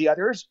 For the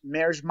others,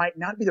 marriage might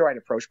not be the right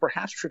approach.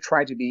 Perhaps we should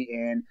try to be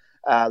in,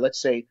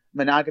 let's say,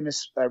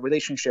 monogamous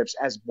relationships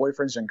as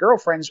boyfriends and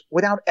girlfriends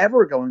without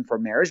ever going for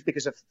marriage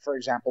because of, for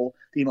example,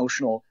 the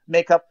emotional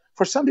makeup.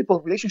 For some people,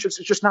 relationships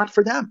is just not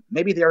for them.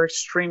 Maybe they're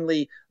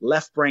extremely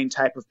left-brain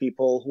type of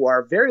people who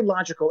are very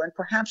logical and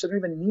perhaps they don't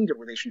even need a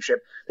relationship.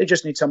 They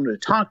just need someone to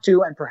talk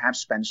to and perhaps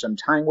spend some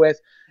time with.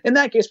 In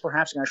that case,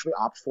 perhaps you can actually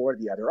opt for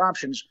the other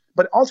options.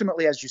 But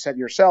ultimately, as you said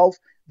yourself,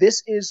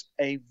 this is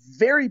a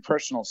very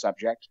personal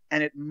subject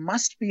and it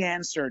must be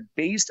answered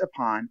based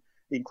upon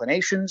the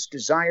inclinations,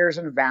 desires,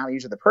 and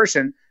values of the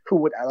person who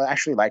would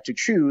actually like to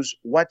choose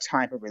what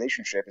type of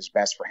relationship is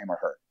best for him or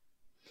her.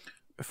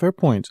 Fair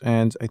point.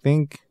 And I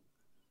think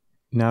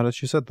now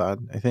that you said that,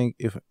 I think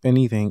if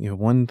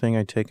one thing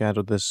I take out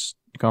of this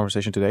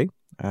conversation today,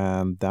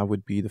 that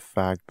would be the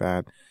fact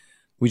that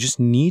we just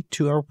need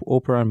to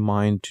open our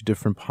mind to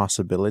different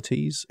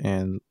possibilities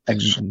and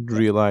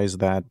realize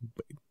that,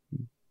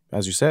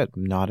 as you said,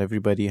 not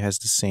everybody has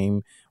the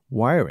same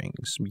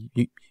wirings.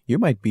 You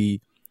might be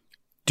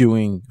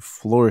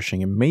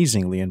flourishing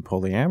amazingly in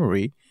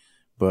polyamory,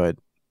 but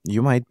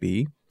you might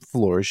be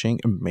flourishing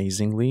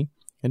amazingly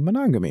in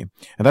monogamy.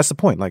 And that's the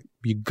point. Like,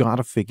 you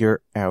gotta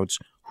figure out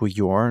who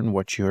you are and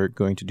what you're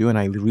going to do. And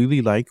I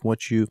really like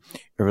what you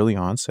early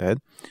on said,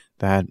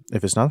 that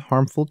if it's not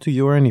harmful to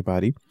you or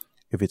anybody,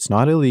 if it's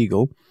not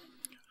illegal,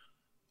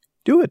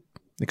 do it,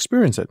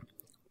 experience it,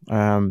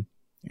 and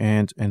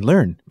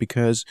learn.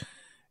 Because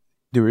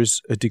there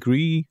is a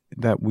degree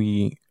that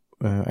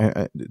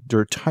there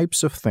are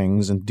types of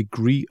things and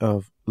degree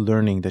of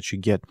learning that you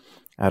get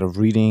out of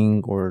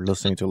reading or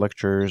listening to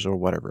lectures or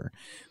whatever.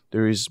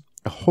 There is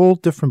a whole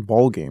different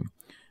ballgame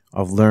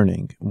of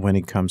learning when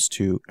it comes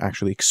to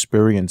actually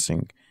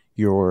experiencing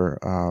your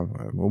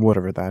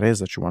whatever that is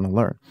that you want to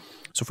learn.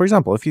 So, for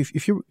example, if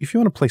you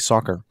want to play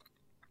soccer,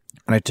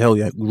 and I tell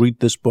you, read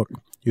this book,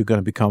 you're going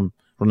to become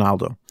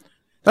Ronaldo.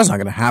 That's not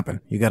going to happen.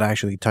 You got to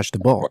actually touch the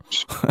ball.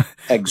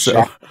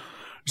 Exactly.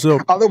 So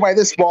otherwise,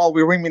 this ball,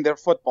 we're mean their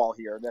football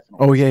here,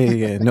 definitely. Oh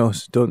yeah. No,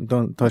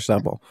 don't touch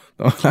that ball.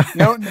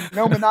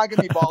 no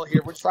monogamy ball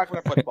here. We're just talking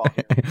about football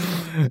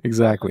here.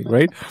 Exactly,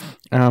 right?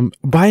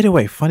 By the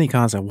way, funny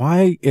concept.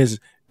 Why is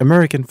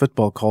American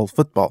football called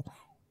football?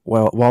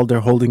 While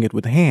they're holding it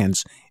with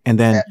hands, and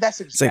then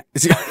that's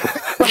exactly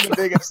one of the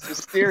biggest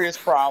mysterious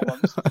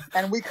problems.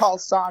 And we call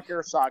soccer.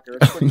 It's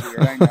pretty weird,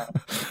 I know.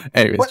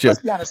 Anyways, but let's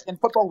be honest. In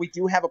football, we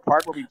do have a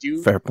part where we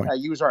do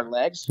use our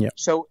legs. Yep.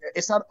 So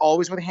it's not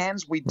always with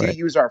hands. We do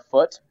use our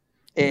foot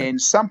in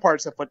some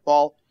parts of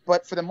football.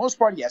 But for the most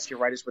part, yes, you're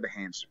right. It's with the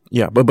hands.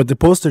 Yeah, but the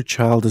poster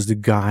child is the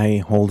guy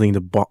holding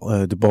the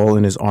ball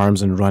in his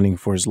arms and running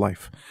for his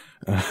life.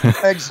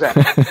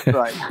 Exactly.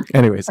 Right.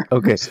 Anyways,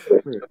 okay.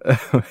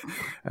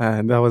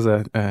 That was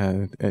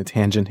a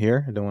tangent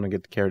here. I don't want to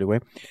get carried away.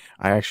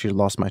 I actually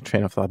lost my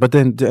train of thought. But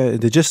then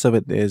the gist of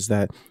it is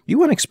that you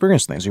want to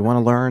experience things, you want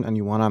to learn, and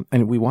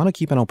we want to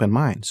keep an open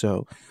mind.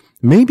 So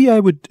maybe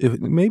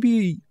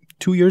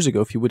 2 years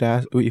ago, if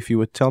you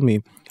would tell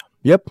me,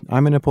 yep,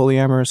 I'm in a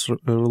polyamorous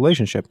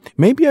relationship,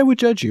 maybe I would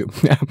judge you.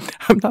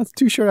 I'm not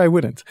too sure I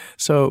wouldn't.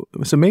 So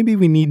maybe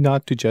we need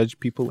not to judge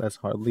people as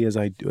hardly as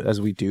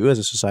we do as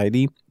a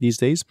society these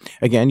days.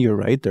 Again, you're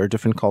right. There are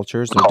different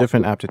cultures, there are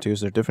different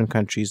aptitudes, there are different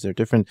countries, there are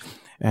different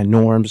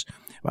norms.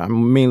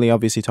 I'm mainly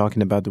obviously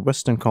talking about the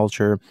Western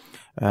culture,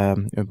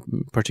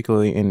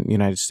 particularly in the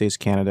United States,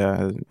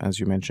 Canada, as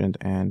you mentioned.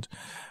 And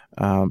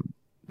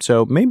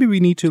so maybe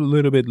we need to a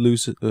little bit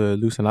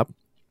loosen up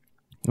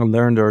and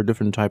learn there are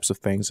different types of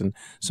things, and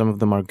some of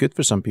them are good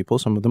for some people,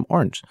 some of them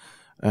aren't.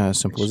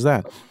 Simple as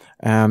that.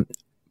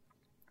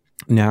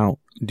 Now,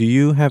 do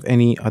you have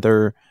any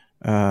other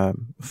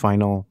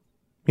final,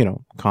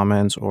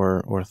 comments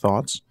or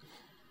thoughts?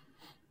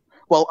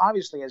 Well,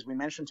 obviously, as we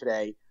mentioned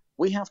today,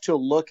 we have to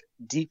look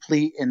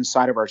deeply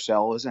inside of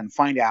ourselves and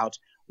find out,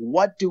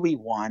 what do we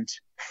want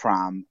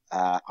from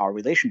our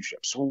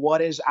relationships?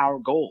 What is our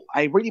goal?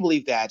 I really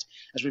believe that,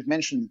 as we've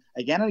mentioned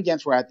again and again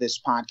throughout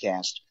this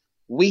podcast,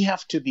 we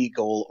have to be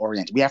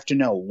goal-oriented. We have to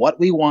know what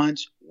we want,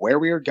 where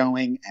we are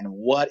going, and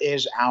what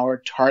is our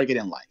target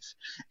in life.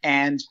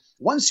 And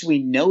once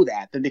we know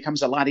that, then it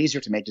becomes a lot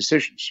easier to make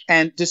decisions.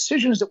 And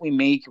decisions that we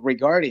make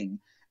regarding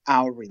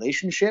our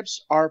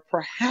relationships are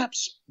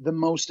perhaps the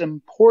most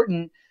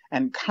important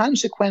and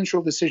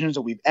consequential decisions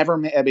that we've ever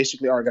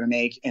basically are going to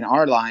make in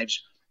our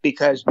lives,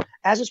 because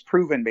as is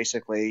proven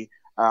basically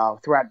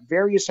throughout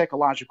various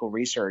psychological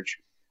research,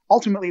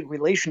 ultimately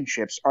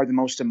relationships are the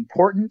most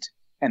important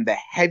and the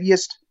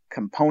heaviest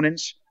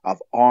components of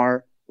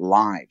our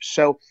lives.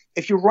 So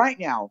if you right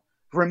now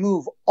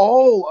remove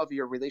all of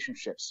your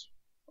relationships,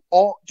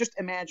 just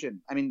imagine,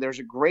 there's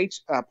a great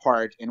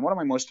part in one of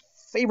my most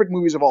favorite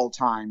movies of all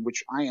time,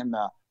 which I am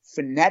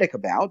fanatic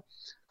about,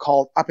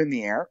 called Up in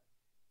the Air.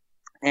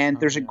 And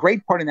there's a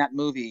great part in that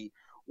movie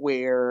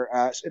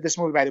where, this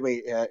movie, by the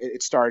way,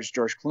 it stars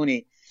George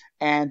Clooney.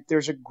 And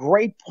there's a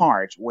great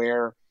part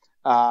where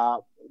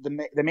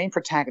the main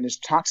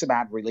protagonist talks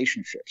about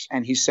relationships,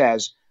 and he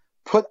says,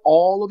 put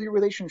all of your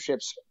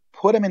relationships,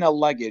 put them in a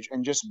luggage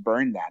and just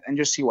burn that and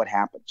just see what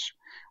happens.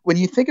 When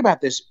you think about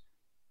this,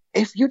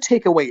 if you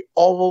take away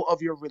all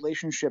of your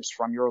relationships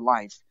from your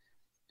life,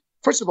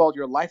 first of all,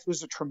 your life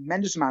loses a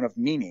tremendous amount of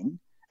meaning.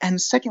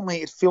 And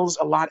secondly, it feels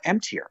a lot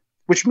emptier,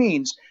 which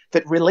means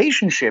that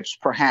relationships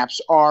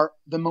perhaps are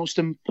the most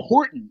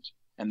important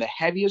and the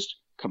heaviest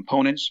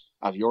components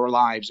of your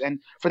lives. And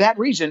for that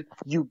reason,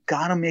 you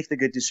got to make the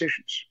good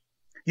decisions.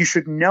 You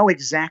should know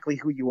exactly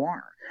who you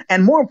are.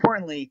 And more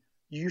importantly,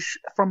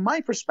 from my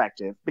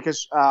perspective,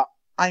 because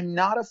I'm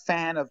not a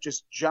fan of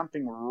just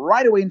jumping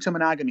right away into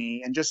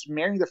monogamy and just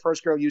marrying the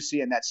first girl you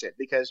see and that's it.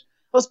 Because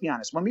let's be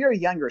honest, when we are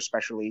younger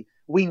especially,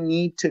 we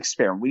need to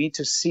experiment. We need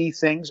to see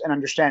things and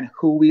understand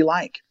who we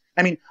like.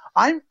 I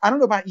don't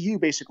know about you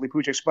basically,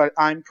 Pujax, but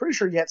I'm pretty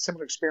sure you had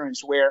similar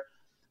experience where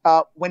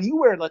when you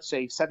were, let's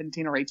say,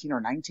 17 or 18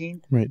 or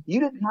 19, right, you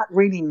did not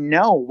really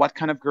know what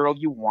kind of girl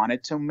you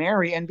wanted to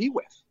marry and be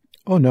with.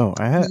 Oh, no.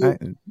 I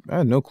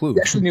had no clue.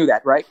 You actually knew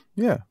that, right?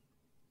 Yeah.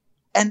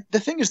 And the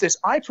thing is this,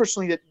 I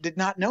personally did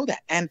not know that.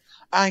 And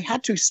I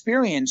had to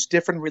experience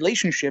different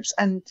relationships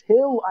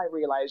until I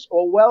realized,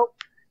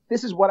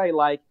 this is what I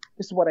like,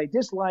 this is what I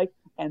dislike,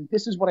 and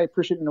this is what I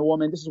appreciate in a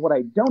woman, this is what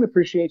I don't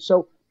appreciate.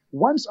 So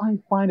once I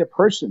find a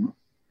person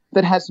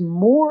that has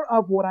more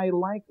of what I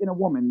like in a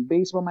woman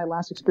based on my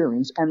last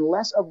experience and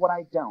less of what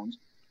I don't,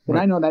 then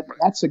Right. I know that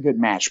that's a good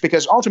match.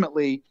 Because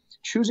ultimately,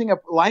 choosing a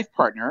life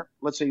partner,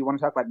 let's say you want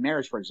to talk about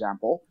marriage, for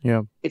example,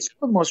 Yeah. it's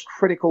one of the most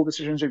critical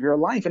decisions of your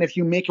life. And if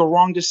you make a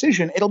wrong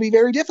decision, it'll be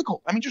very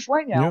difficult. I mean, just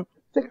right now, Yep.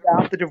 think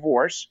about the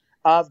divorce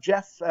of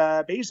Jeff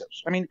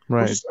Bezos. I mean, we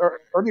Right. just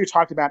earlier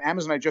talked about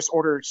Amazon. I just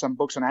ordered some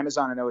books on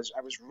Amazon, and I was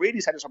really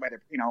satisfied by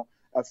their,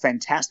 a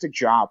fantastic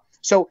job.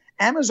 So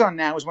Amazon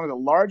now is one of the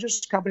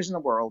largest companies in the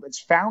world. Its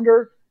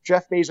founder,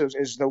 Jeff Bezos,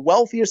 is the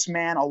wealthiest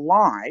man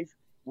alive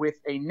with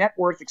a net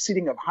worth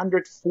exceeding of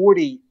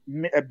 $140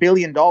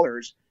 billion.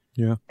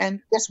 Yeah.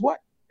 And guess what?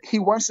 He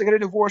wants to get a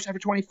divorce after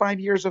 25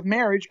 years of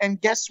marriage. And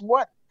guess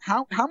what?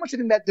 How much do you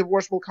think that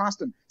divorce will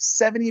cost him?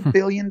 $70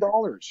 billion.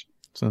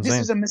 It's This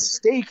insane. is a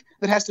mistake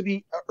that has to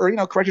be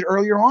corrected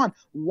earlier on.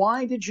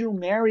 Why did you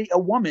marry a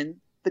woman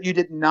that you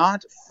did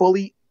not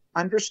fully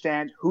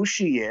understand who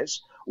she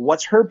is?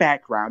 What's her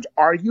background?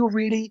 Are you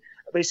really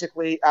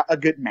basically a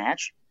good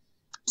match?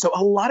 So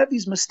a lot of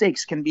these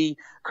mistakes can be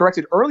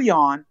corrected early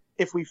on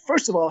if we,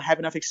 first of all, have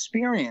enough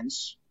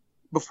experience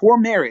before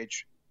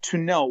marriage to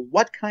know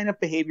what kind of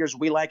behaviors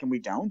we like and we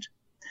don't.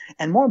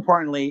 And more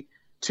importantly,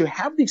 to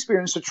have the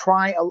experience to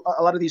try a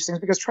lot of these things.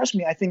 Because trust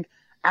me, I think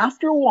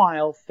after a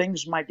while,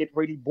 things might get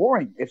really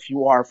boring. If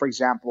you are, for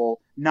example,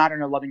 not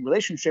in a loving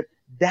relationship,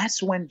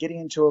 that's when getting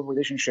into a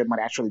relationship might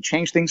actually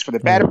change things for the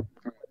better.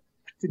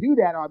 To do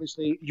that,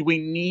 obviously, we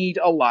need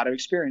a lot of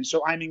experience.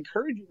 So I'm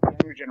encouraging the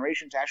younger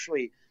generation to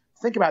actually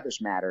think about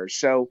this matter.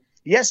 So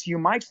yes, you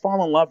might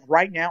fall in love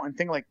right now and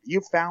think like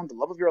you've found the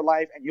love of your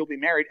life and you'll be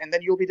married and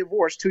then you'll be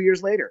divorced 2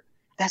 years later.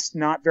 That's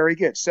not very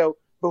good. So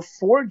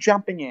before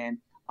jumping in,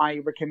 I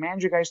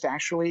recommend you guys to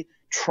actually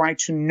try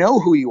to know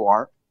who you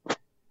are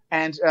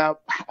and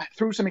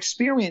through some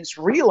experience,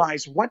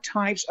 realize what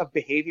types of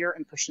behavior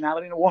and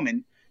personality in a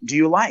woman do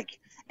you like?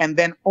 And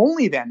then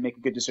only then make a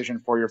good decision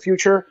for your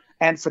future.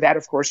 And for that,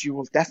 of course, you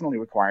will definitely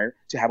require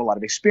to have a lot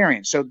of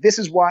experience. So this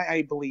is why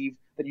I believe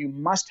that you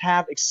must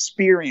have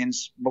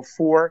experience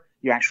before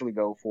you actually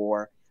go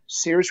for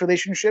serious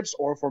relationships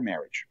or for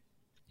marriage.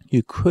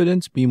 You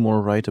couldn't be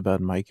more right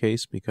about my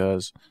case,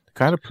 because the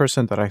kind of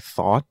person that I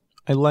thought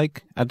I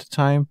like at the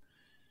time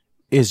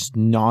is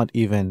not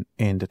even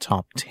in the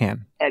top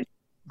 10.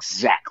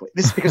 Exactly.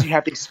 This is because you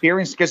have the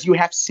experience, because you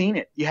have seen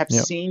it. You have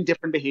Yep. seen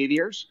different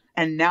behaviors,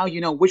 and now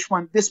you know which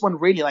one. This one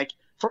really, like,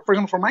 for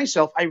example, for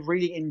myself, I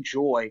really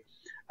enjoy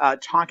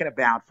talking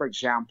about, for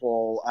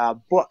example,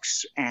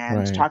 books and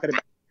Right. talking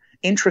about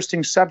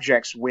interesting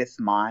subjects with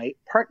my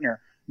partner.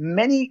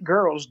 Many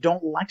girls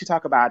don't like to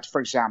talk about,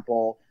 for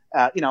example,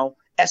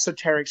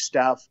 esoteric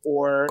stuff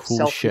or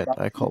Cool shit,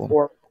 I call 'em.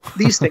 or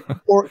these things,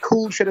 or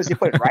cool shit as you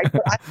put it, right?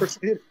 But I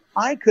personally did.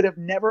 I could have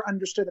never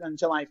understood it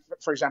until I,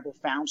 for example,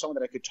 found someone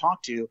that I could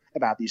talk to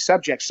about these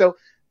subjects. So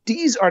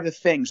these are the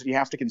things that you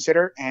have to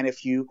consider. And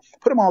if you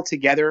put them all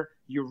together,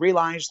 you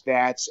realize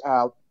that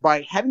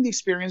by having the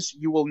experience,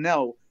 you will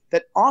know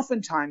that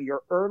oftentimes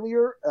your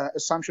earlier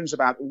assumptions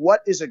about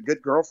what is a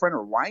good girlfriend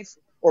or wife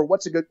or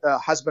what's a good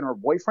husband or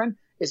boyfriend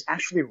is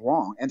actually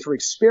wrong. And through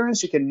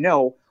experience, you can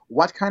know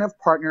what kind of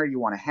partner you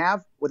want to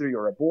have, whether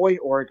you're a boy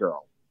or a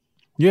girl.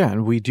 Yeah,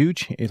 and we do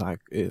change, like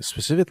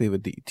specifically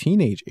with the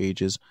teenage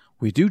ages,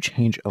 we do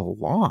change a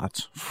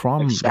lot from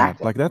that.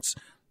 Exactly. Like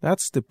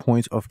that's the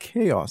point of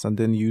chaos, and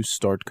then you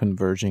start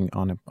converging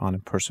on a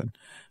person.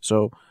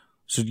 So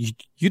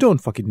you don't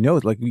fucking know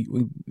it. Like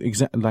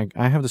like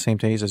I have the same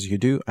taste as you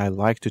do. I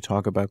like to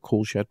talk about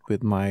cool shit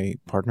with my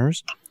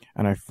partners,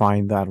 and I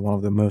find that one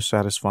of the most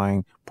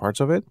satisfying parts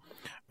of it.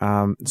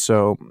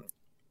 So.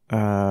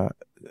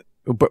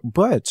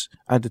 But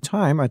at the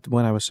time,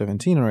 when I was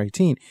 17 or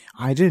 18,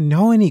 I didn't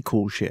know any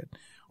cool shit,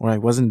 or I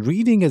wasn't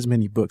reading as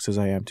many books as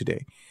I am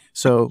today.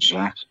 So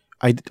Exactly.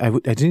 I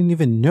didn't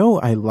even know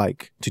I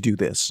like to do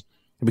this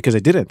because I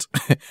didn't.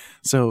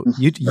 So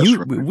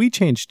we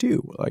changed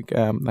too. Like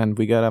and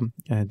we got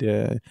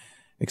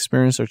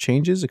experience our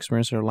changes,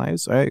 experience our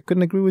lives. I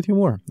couldn't agree with you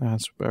more.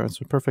 That's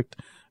a perfect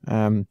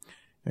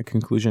a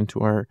conclusion to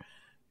our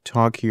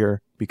talk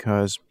here,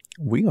 because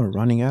we are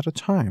running out of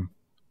time.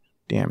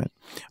 Damn it.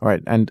 All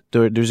right. And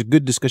there's a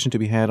good discussion to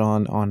be had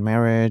on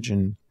marriage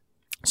and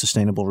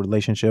sustainable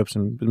relationships,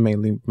 and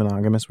mainly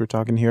monogamous we're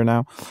talking here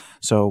now.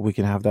 So we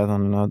can have that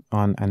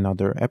on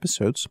another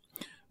episodes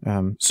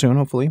soon,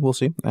 hopefully. We'll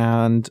see.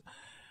 And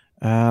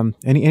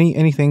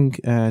anything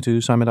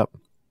to sum it up?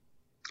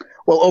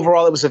 Well,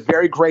 overall, it was a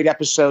very great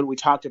episode. We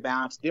talked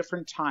about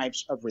different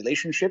types of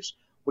relationships.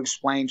 We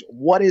explained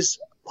what is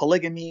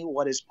polygamy,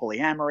 what is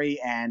polyamory,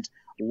 and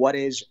what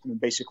is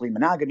basically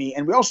monogamy.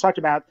 And we also talked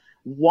about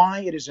why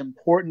it is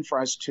important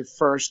for us to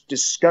first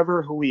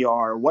discover who we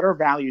are, what our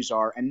values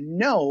are, and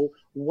know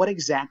what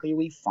exactly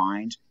we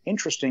find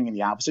interesting in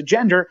the opposite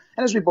gender.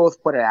 And as we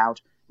both put it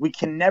out, we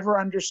can never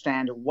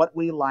understand what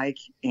we like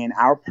in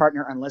our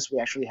partner unless we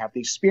actually have the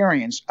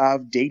experience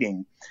of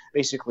dating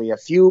basically a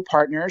few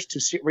partners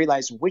to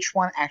realize which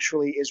one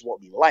actually is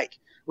what we like,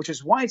 which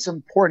is why it's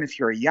important if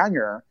you're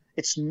younger.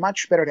 It's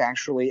much better to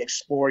actually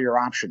explore your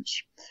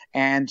options.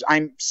 And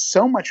I'm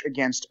so much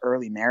against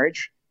early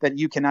marriage. that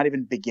you cannot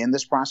even begin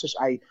this process.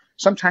 I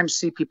sometimes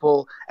see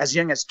people as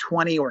young as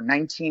 20 or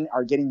 19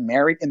 are getting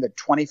married in the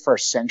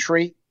 21st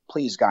century.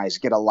 Please, guys,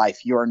 get a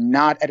life. You're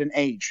not at an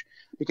age,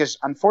 because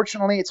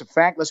unfortunately, it's a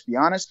fact. Let's be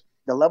honest.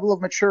 The level of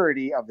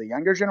maturity of the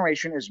younger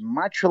generation is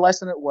much less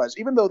than it was,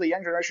 even though the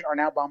young generation are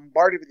now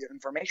bombarded with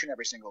information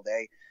every single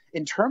day.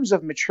 In terms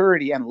of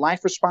maturity and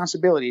life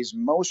responsibilities,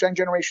 most young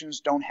generations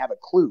don't have a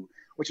clue,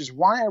 which is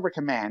why I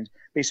recommend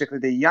basically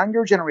the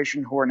younger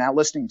generation who are now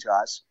listening to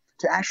us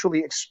to actually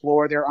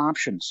explore their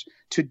options,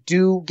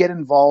 to get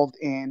involved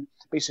in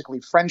basically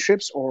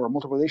friendships or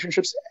multiple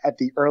relationships at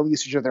the early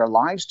stage of their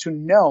lives, to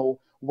know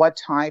what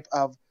type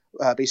of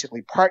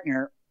basically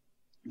partner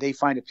they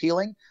find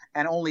appealing.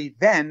 And only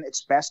then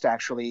it's best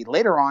actually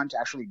later on to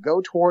actually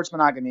go towards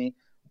monogamy,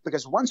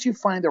 because once you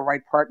find the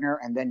right partner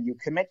and then you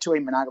commit to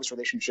a monogamous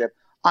relationship,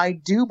 I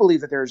do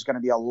believe that there's going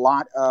to be a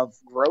lot of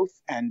growth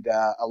and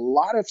a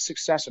lot of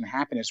success and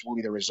happiness will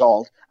be the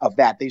result of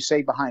that. They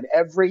say behind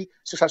every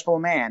successful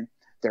man,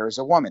 there is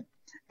a woman.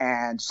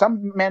 And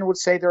some men would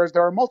say there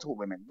are multiple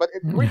women, but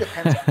it really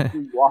depends on who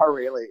you are,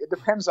 really. It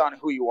depends on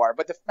who you are.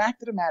 But the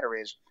fact of the matter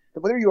is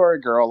that whether you are a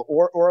girl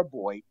or a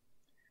boy,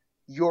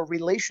 your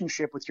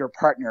relationship with your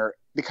partner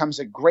becomes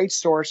a great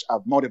source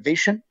of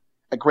motivation,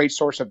 a great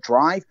source of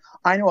drive.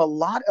 I know a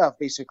lot of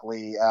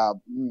basically,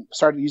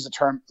 started to use the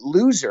term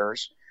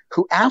losers,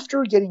 who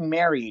after getting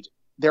married,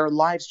 their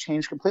lives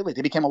changed completely.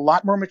 They became a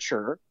lot more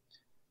mature.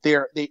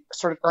 They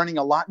started earning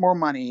a lot more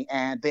money,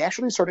 and they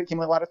actually started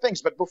accumulating a lot of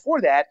things. But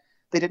before that,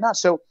 they did not.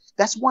 So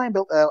that's why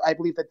I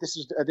believe that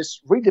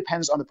this really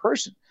depends on the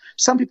person.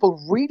 Some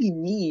people really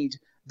need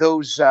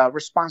those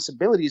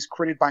responsibilities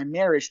created by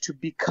marriage to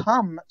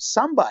become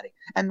somebody.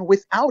 And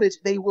without it,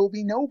 they will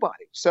be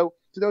nobody. So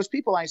to those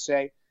people, I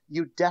say,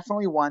 you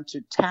definitely want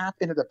to tap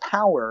into the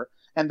power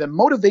and the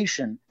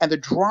motivation and the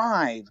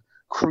drive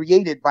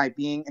created by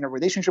being in a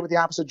relationship with the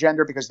opposite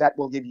gender, because that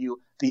will give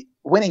you the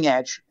winning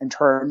edge in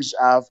terms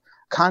of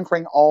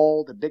conquering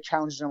all the big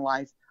challenges in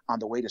life on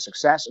the way to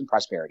success and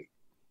prosperity.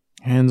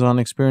 Hands-on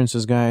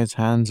experiences, guys.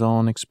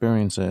 Hands-on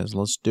experiences.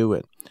 Let's do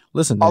it.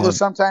 Listen, Dan. Although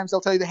sometimes they'll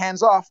tell you the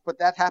hands off, but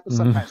that happens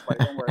sometimes,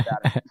 buddy. Don't worry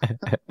about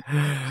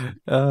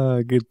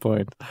it. Good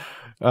point.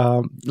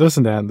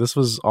 Listen, Dan, this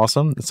was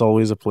awesome. It's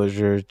always a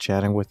pleasure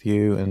chatting with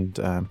you and,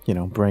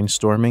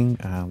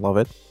 brainstorming. Love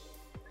it.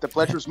 The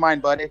pleasure's mine,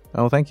 buddy.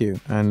 Oh, thank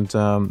you. And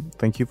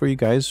thank you for you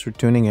guys for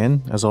tuning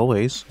in. As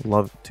always,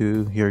 love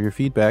to hear your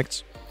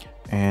feedbacks.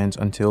 And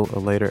until a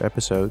later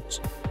episode,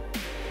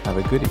 have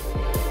a goodie.